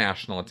got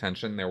international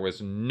attention. There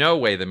was no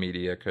way the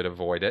media could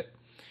avoid it.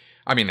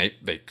 I mean,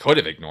 they could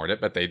have ignored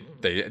it, but they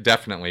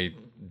definitely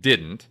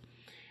didn't.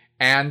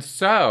 And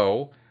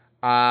so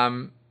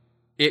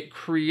it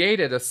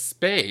created a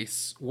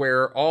space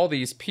where all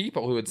these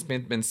people who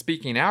had been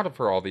speaking out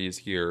for all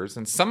these years,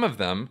 and some of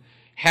them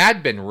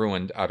had been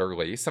ruined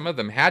utterly, some of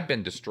them had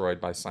been destroyed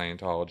by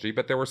Scientology,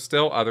 but there were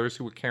still others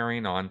who were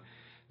carrying on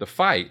the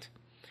fight.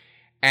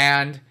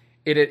 And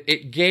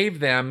it gave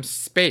them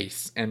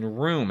space and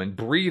room and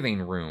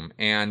breathing room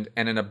and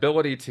an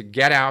ability to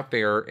get out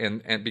there,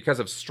 and because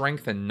of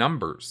strength in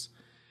numbers,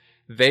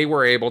 they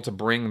were able to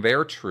bring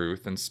their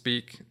truth and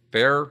speak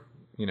their,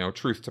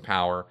 truth to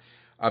power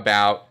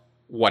about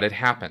what had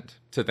happened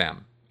to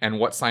them and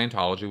what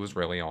Scientology was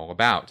really all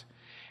about.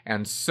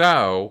 And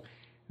so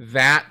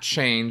that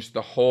changed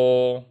the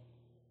whole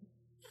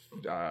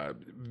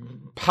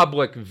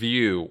public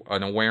view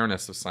and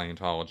awareness of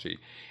Scientology.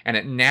 And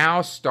it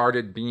now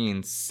started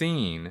being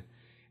seen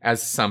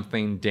as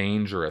something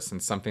dangerous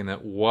and something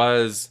that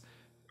was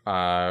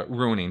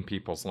ruining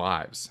people's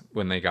lives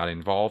when they got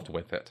involved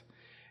with it.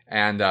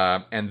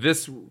 And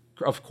this,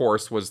 of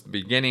course, was the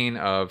beginning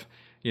of,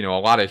 a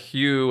lot of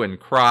hue and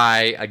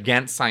cry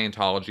against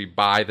Scientology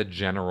by the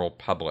general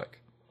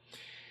public.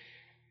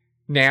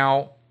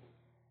 Now,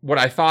 what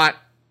I thought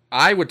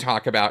I would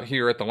talk about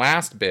here at the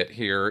last bit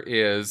here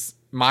is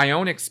my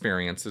own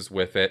experiences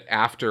with it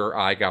after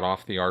I got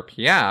off the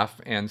RPF,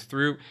 and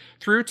through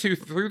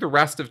the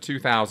rest of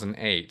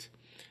 2008,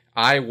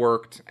 I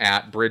worked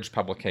at Bridge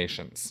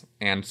Publications.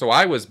 And so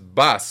I was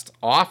bussed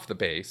off the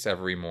base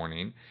every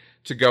morning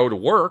to go to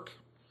work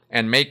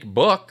and make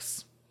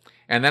books,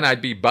 and then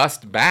I'd be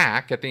bussed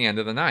back at the end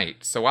of the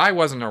night. So I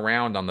wasn't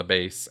around on the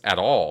base at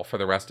all for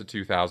the rest of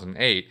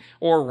 2008,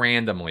 or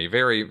randomly,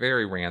 very,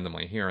 very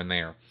randomly here and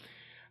there.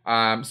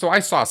 So I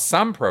saw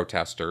some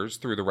protesters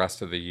through the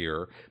rest of the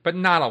year, but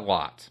not a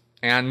lot.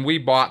 And we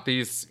bought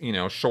these,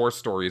 short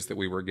stories that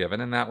we were given,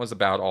 and that was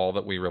about all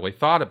that we really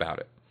thought about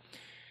it.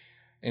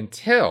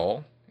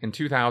 Until, in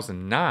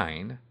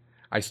 2009,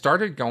 I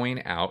started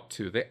going out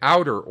to the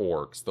outer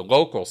orgs, the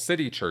local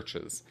city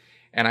churches,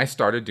 and I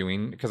started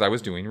because I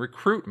was doing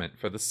recruitment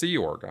for the Sea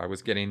Org. I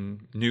was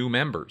getting new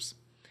members.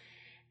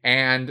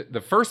 And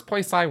the first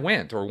place I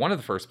went, or one of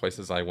the first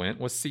places I went,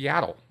 was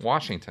Seattle,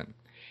 Washington.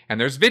 And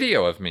there's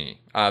video of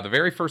me. The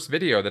very first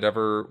video that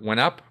ever went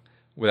up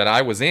that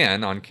I was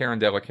in on Karen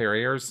De La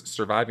Carriere's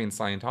Surviving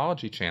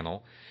Scientology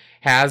channel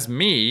has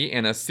me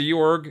in a Sea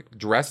Org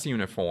dress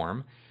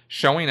uniform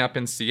showing up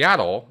in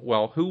Seattle.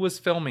 Well, who was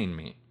filming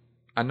me?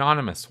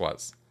 Anonymous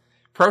was.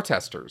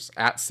 Protesters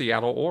at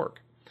Seattle Org.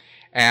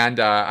 And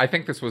I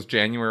think this was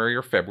January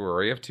or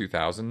February of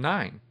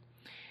 2009.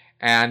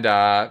 And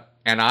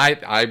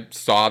I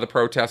saw the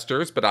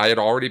protesters, but I had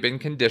already been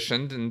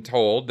conditioned and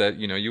told that,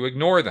 you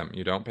ignore them.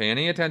 You don't pay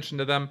any attention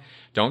to them.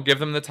 Don't give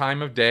them the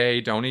time of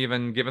day. Don't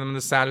even give them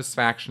the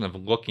satisfaction of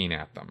looking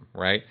at them,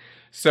 right?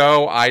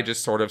 So I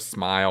just sort of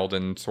smiled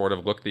and sort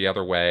of looked the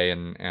other way,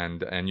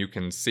 and you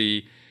can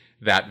see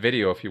that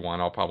video if you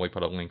want. I'll probably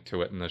put a link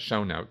to it in the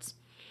show notes.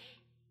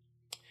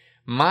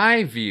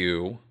 My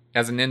view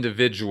as an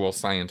individual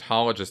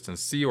Scientologist and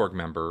Sea Org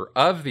member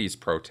of these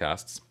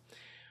protests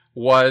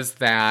was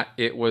that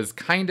it was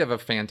kind of a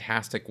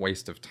fantastic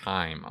waste of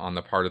time on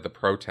the part of the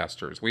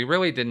protesters. We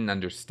really didn't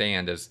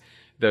understand, as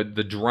the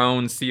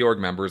drone Sea Org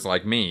members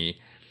like me,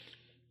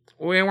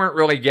 we weren't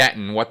really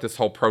getting what this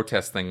whole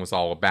protest thing was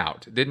all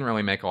about. It didn't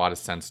really make a lot of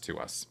sense to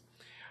us.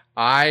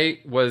 I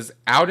was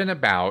out and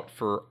about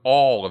for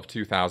all of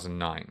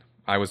 2009.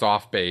 I was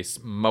off base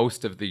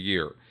most of the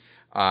year,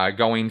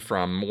 going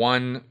from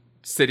one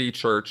city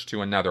church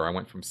to another. I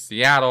went from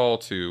Seattle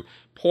to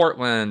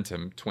Portland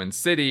to Twin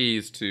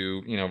Cities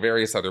to,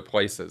 various other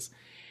places.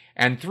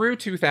 And through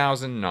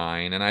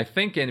 2009, and I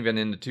think even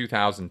into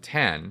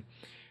 2010,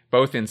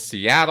 both in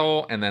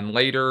Seattle and then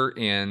later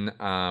in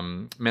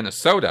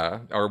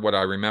Minnesota, or what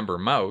I remember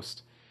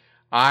most,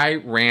 I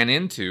ran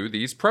into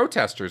these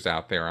protesters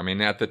out there. I mean,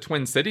 at the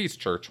Twin Cities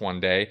church one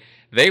day,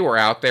 they were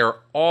out there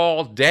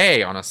all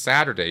day on a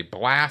Saturday,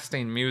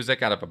 blasting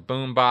music out of a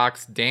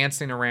boombox,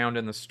 dancing around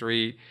in the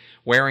street,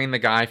 wearing the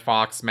Guy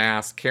Fawkes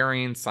mask,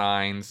 carrying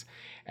signs,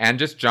 and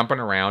just jumping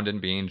around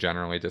and being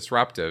generally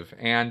disruptive.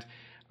 And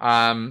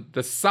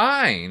the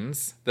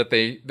signs that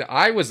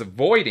I was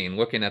avoiding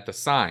looking at the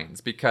signs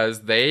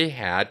because they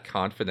had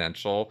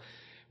confidential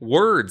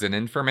words and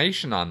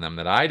information on them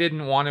that I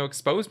didn't want to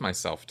expose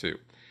myself to.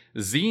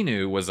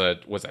 Xenu was a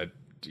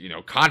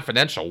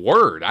confidential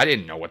word. I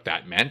didn't know what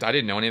that meant. I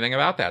didn't know anything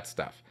about that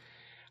stuff.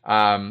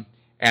 And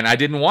I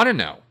didn't want to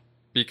know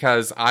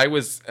because I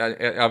was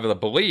of the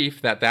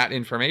belief that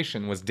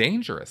information was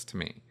dangerous to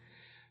me.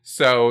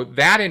 So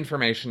that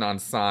information on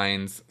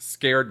signs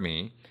scared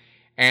me.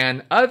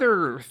 And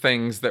other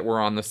things that were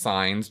on the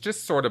signs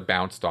just sort of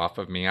bounced off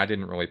of me. I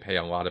didn't really pay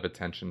a lot of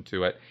attention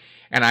to it.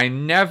 And I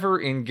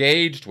never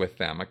engaged with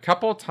them. A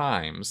couple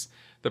times,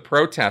 the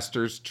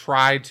protesters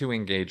tried to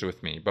engage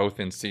with me, both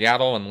in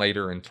Seattle and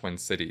later in Twin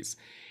Cities.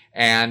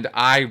 And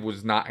I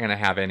was not going to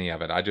have any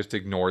of it. I just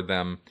ignored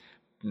them,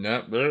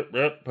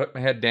 put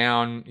my head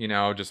down,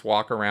 just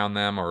walk around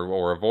them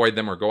or avoid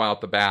them or go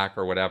out the back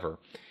or whatever.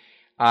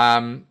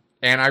 And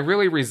I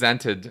really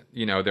resented,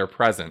 their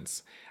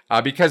presence.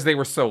 Because they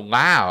were so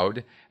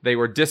loud, they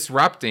were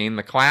disrupting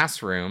the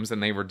classrooms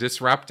and they were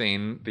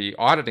disrupting the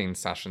auditing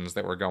sessions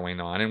that were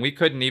going on. And we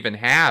couldn't even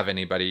have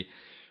anybody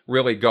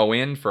really go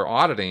in for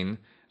auditing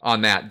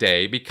on that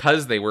day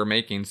because they were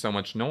making so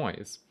much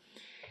noise.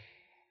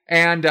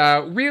 And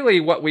really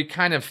what we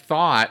kind of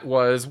thought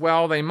was,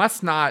 well, they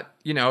must not,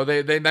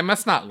 they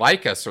must not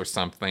like us or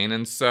something.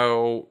 And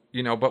so,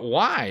 but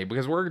why?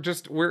 Because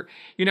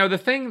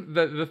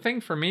the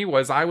thing for me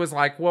was I was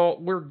like, well,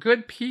 we're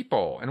good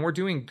people and we're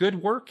doing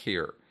good work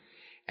here.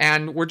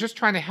 And we're just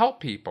trying to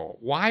help people.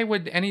 Why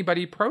would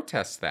anybody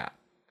protest that?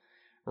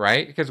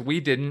 Right? Because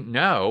we didn't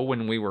know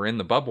when we were in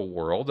the bubble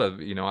world of,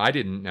 I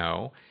didn't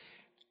know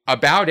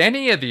about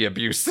any of the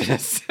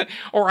abuses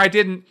or I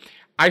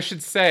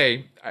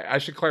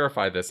should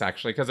clarify this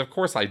actually, because of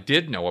course I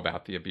did know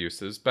about the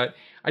abuses, but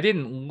I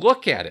didn't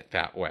look at it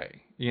that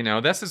way.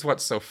 This is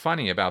what's so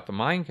funny about the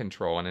mind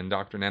control and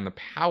indoctrination and the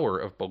power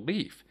of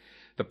belief.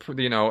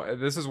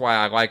 This is why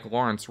I like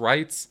Lawrence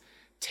Wright's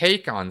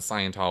take on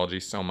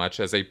Scientology so much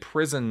as a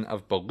prison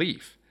of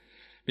belief.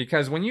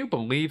 Because when you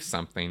believe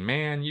something,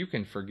 man, you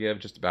can forgive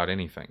just about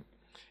anything.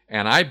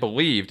 And I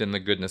believed in the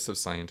goodness of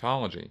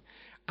Scientology.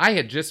 I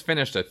had just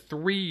finished a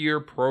 3-year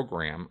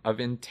program of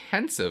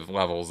intensive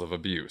levels of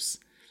abuse.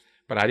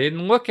 But I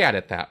didn't look at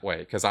it that way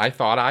because I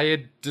thought I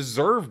had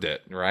deserved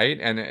it, right?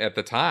 And at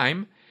the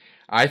time,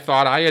 I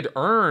thought I had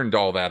earned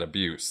all that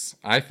abuse.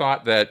 I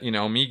thought that,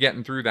 me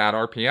getting through that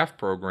RPF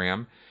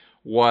program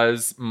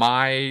was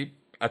my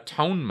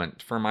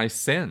atonement for my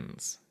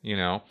sins,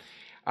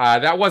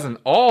 That wasn't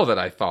all that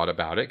I thought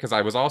about it because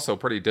I was also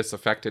pretty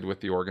disaffected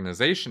with the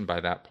organization by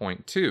that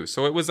point too.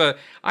 So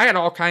I had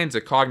all kinds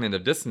of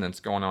cognitive dissonance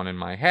going on in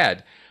my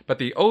head, but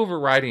the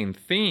overriding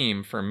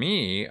theme for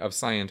me of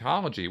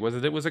Scientology was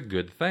that it was a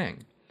good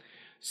thing.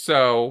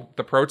 So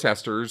the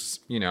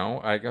protesters,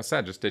 like I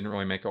said, just didn't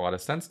really make a lot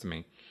of sense to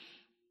me.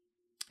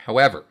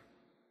 However,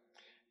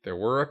 there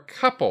were a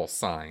couple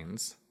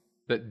signs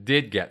that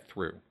did get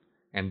through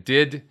and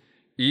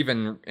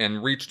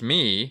reached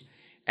me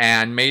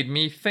and made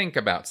me think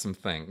about some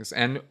things.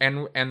 And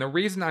the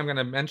reason I'm going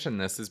to mention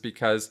this is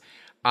because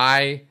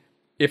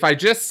if I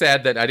just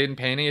said that I didn't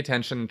pay any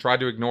attention and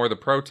tried to ignore the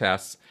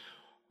protests,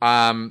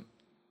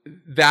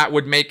 that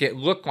would make it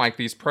look like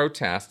these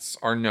protests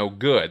are no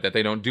good, that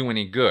they don't do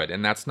any good.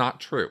 And that's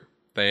not true.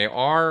 They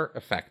are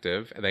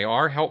effective. They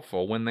are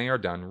helpful when they are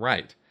done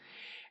right.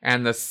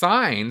 And the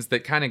signs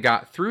that kind of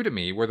got through to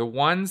me were the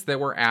ones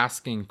that were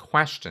asking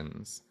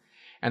questions.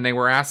 And they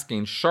were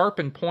asking sharp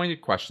and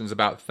pointed questions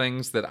about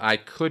things that I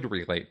could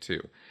relate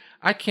to.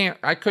 I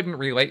couldn't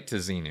relate to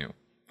Xenu.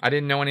 I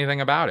didn't know anything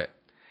about it.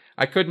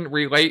 I couldn't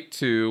relate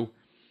to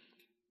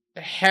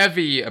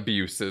heavy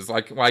abuses.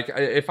 Like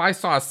if I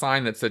saw a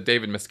sign that said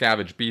David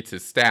Miscavige beats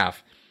his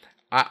staff,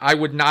 I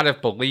would not have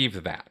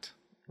believed that,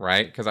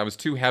 right? Because I was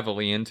too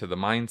heavily into the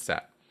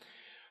mindset.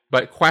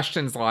 But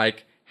questions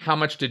like, how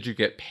much did you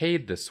get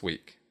paid this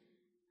week?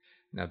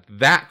 Now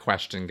that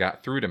question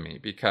got through to me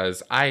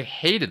because I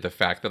hated the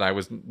fact that I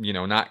was,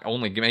 not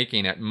only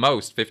making at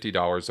most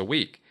 $50 a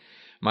week.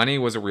 Money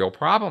was a real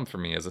problem for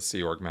me as a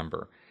Sea Org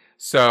member.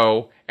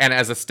 So, and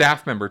as a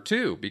staff member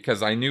too,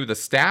 because I knew the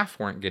staff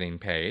weren't getting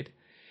paid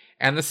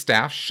and the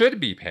staff should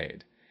be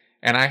paid.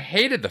 And I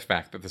hated the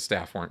fact that the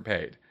staff weren't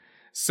paid.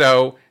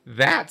 So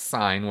that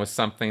sign was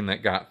something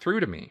that got through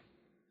to me,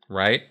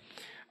 right?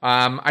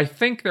 I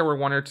think there were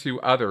one or two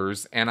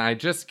others, and I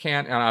just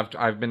can't, and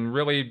I've been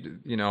really,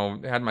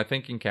 had my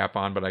thinking cap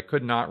on, but I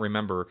could not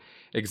remember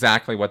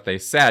exactly what they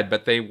said,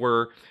 but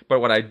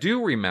what I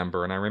do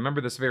remember, and I remember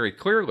this very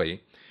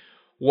clearly,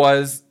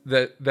 was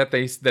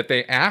that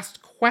they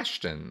asked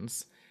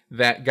questions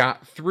that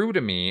got through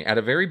to me at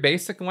a very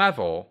basic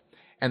level,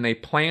 and they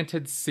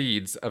planted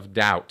seeds of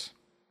doubt.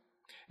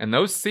 And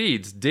those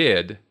seeds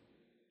did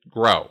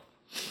grow.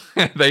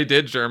 They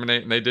did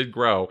germinate, and they did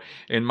grow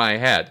in my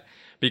head.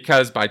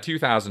 Because by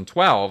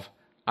 2012,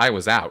 I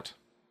was out,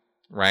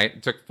 right?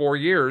 It took 4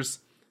 years,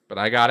 but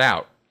I got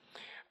out.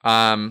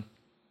 And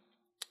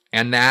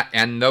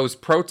those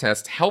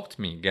protests helped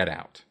me get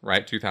out,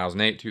 right?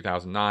 2008,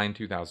 2009,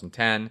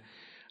 2010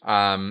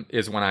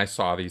 is when I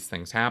saw these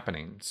things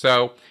happening.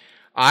 So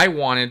I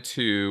wanted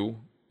to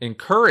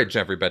encourage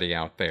everybody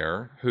out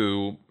there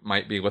who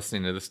might be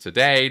listening to this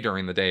today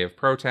during the day of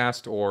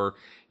protest or,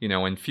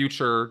 in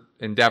future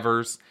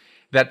endeavors,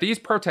 that these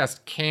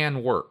protests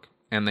can work.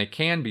 And they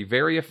can be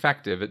very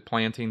effective at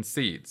planting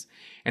seeds.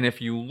 And if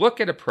you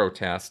look at a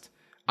protest,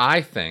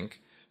 I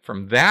think,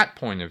 from that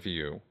point of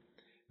view,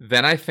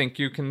 then I think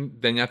you can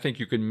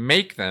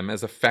make them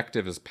as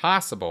effective as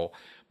possible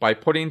by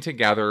putting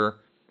together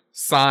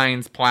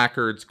signs,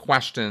 placards,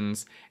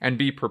 questions, and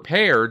be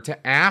prepared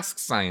to ask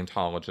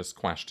Scientologists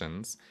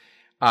questions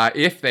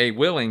if they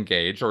will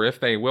engage or if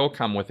they will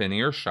come within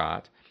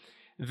earshot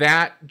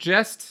that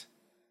just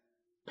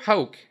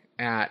poke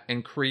at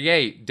and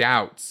create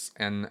doubts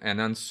and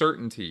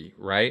uncertainty,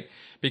 right?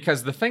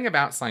 Because the thing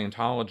about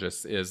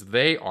Scientologists is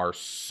they are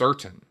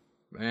certain,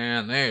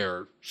 that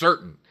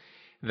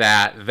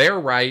they're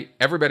right,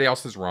 everybody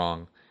else is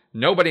wrong,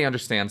 nobody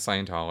understands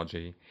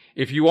Scientology.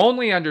 If you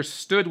only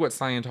understood what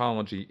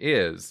Scientology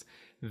is,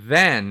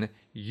 then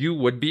you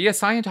would be a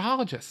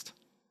Scientologist,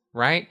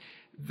 right?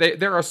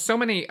 There are so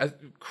many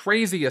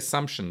crazy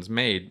assumptions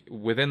made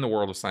within the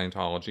world of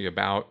Scientology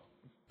about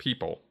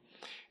people.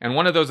 And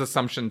one of those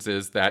assumptions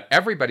is that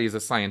everybody's a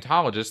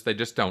Scientologist, they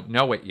just don't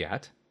know it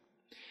yet.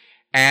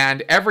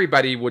 And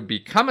everybody would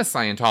become a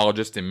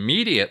Scientologist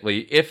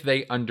immediately if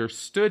they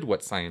understood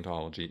what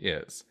Scientology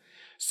is.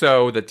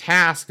 So the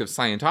task of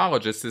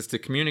Scientologists is to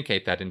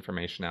communicate that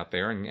information out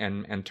there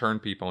and turn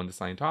people into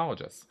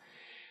Scientologists.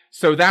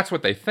 So that's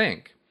what they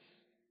think.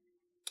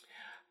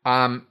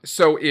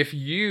 So if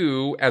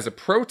you, as a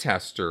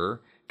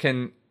protester,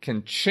 can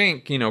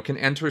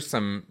enter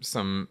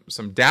some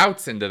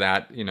doubts into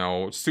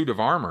that, suit of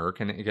armor,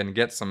 can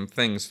get some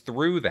things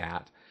through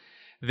that,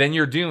 then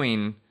you're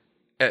doing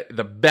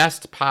the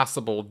best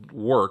possible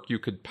work you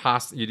could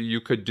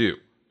do.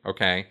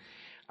 Okay,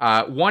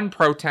 one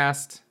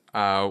protest,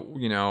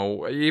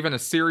 even a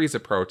series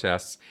of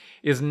protests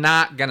is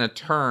not going to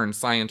turn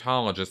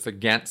Scientologists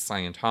against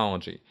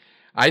Scientology.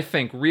 I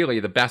think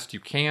really the best you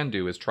can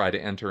do is try to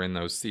enter in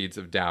those seeds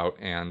of doubt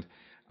and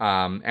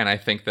I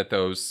think that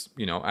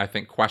I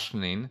think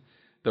questioning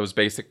those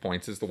basic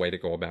points is the way to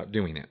go about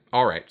doing it.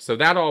 All right. So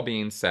that all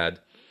being said,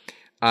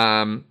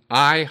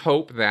 I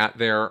hope that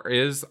there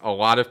is a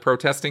lot of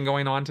protesting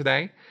going on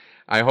today.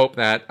 I hope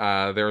that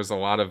there's a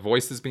lot of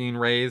voices being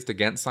raised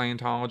against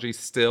Scientology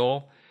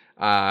still,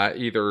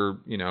 either,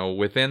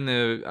 within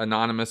the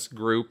anonymous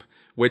group,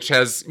 which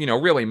has,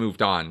 really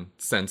moved on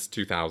since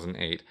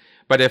 2008.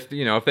 But if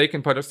they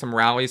can put some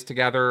rallies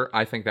together,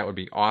 I think that would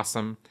be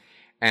awesome.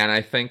 And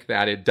I think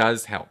that it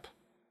does help.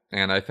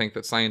 And I think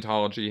that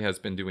Scientology has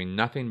been doing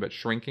nothing but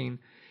shrinking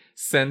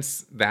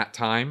since that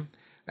time.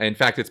 In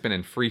fact, it's been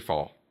in free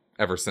fall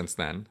ever since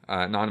then.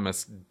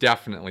 Anonymous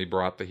definitely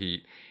brought the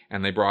heat,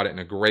 and they brought it in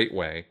a great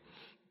way.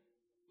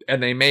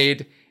 And they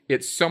made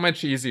it so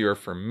much easier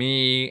for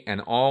me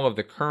and all of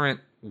the current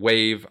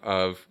wave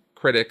of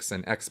critics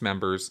and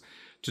ex-members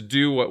to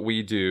do what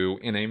we do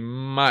in a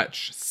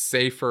much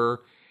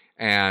safer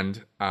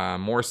and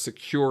more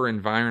secure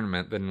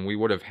environment than we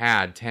would have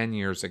had 10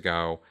 years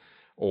ago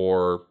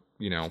or,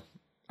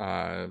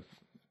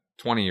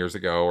 20 years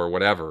ago or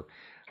whatever,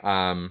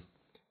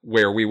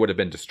 where we would have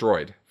been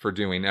destroyed for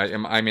doing.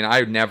 I mean,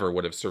 I never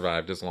would have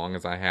survived as long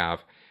as I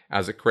have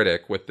as a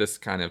critic with this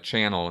kind of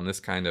channel and this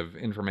kind of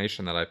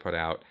information that I put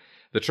out.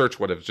 The church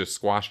would have just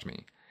squashed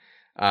me.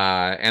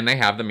 And they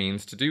have the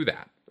means to do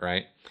that,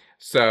 right?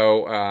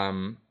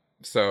 So,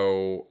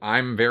 so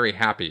I'm very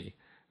happy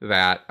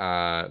that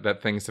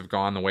that things have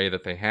gone the way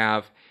that they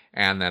have,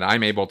 and that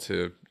I'm able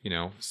to,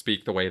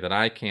 speak the way that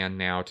I can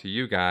now to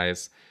you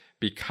guys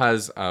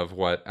because of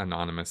what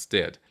Anonymous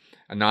did.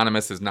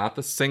 Anonymous is not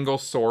the single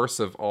source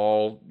of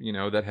all,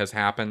 that has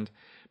happened,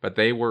 but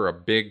they were a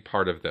big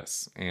part of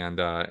this. And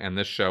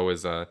this show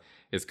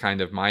is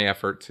kind of my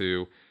effort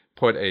to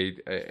put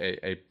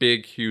a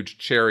big, huge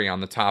cherry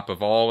on the top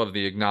of all of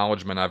the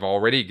acknowledgement I've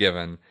already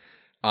given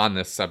on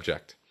this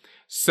subject.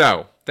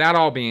 So, that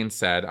all being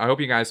said, I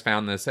hope you guys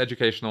found this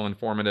educational,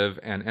 informative,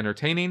 and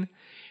entertaining.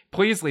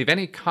 Please leave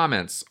any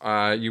comments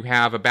you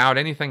have about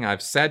anything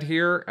I've said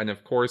here. And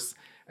of course,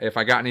 if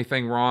I got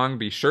anything wrong,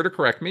 be sure to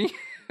correct me.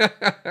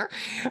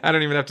 I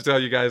don't even have to tell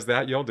you guys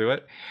that. You'll do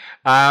it.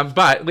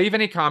 But leave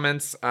any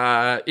comments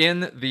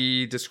in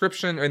the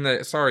description, in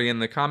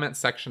the comment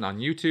section on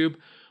YouTube,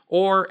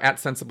 or at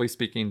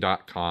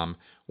sensiblyspeaking.com,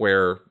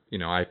 where,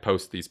 I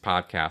post these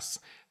podcasts.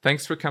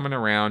 Thanks for coming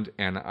around,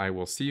 and I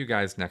will see you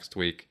guys next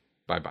week.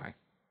 Bye-bye.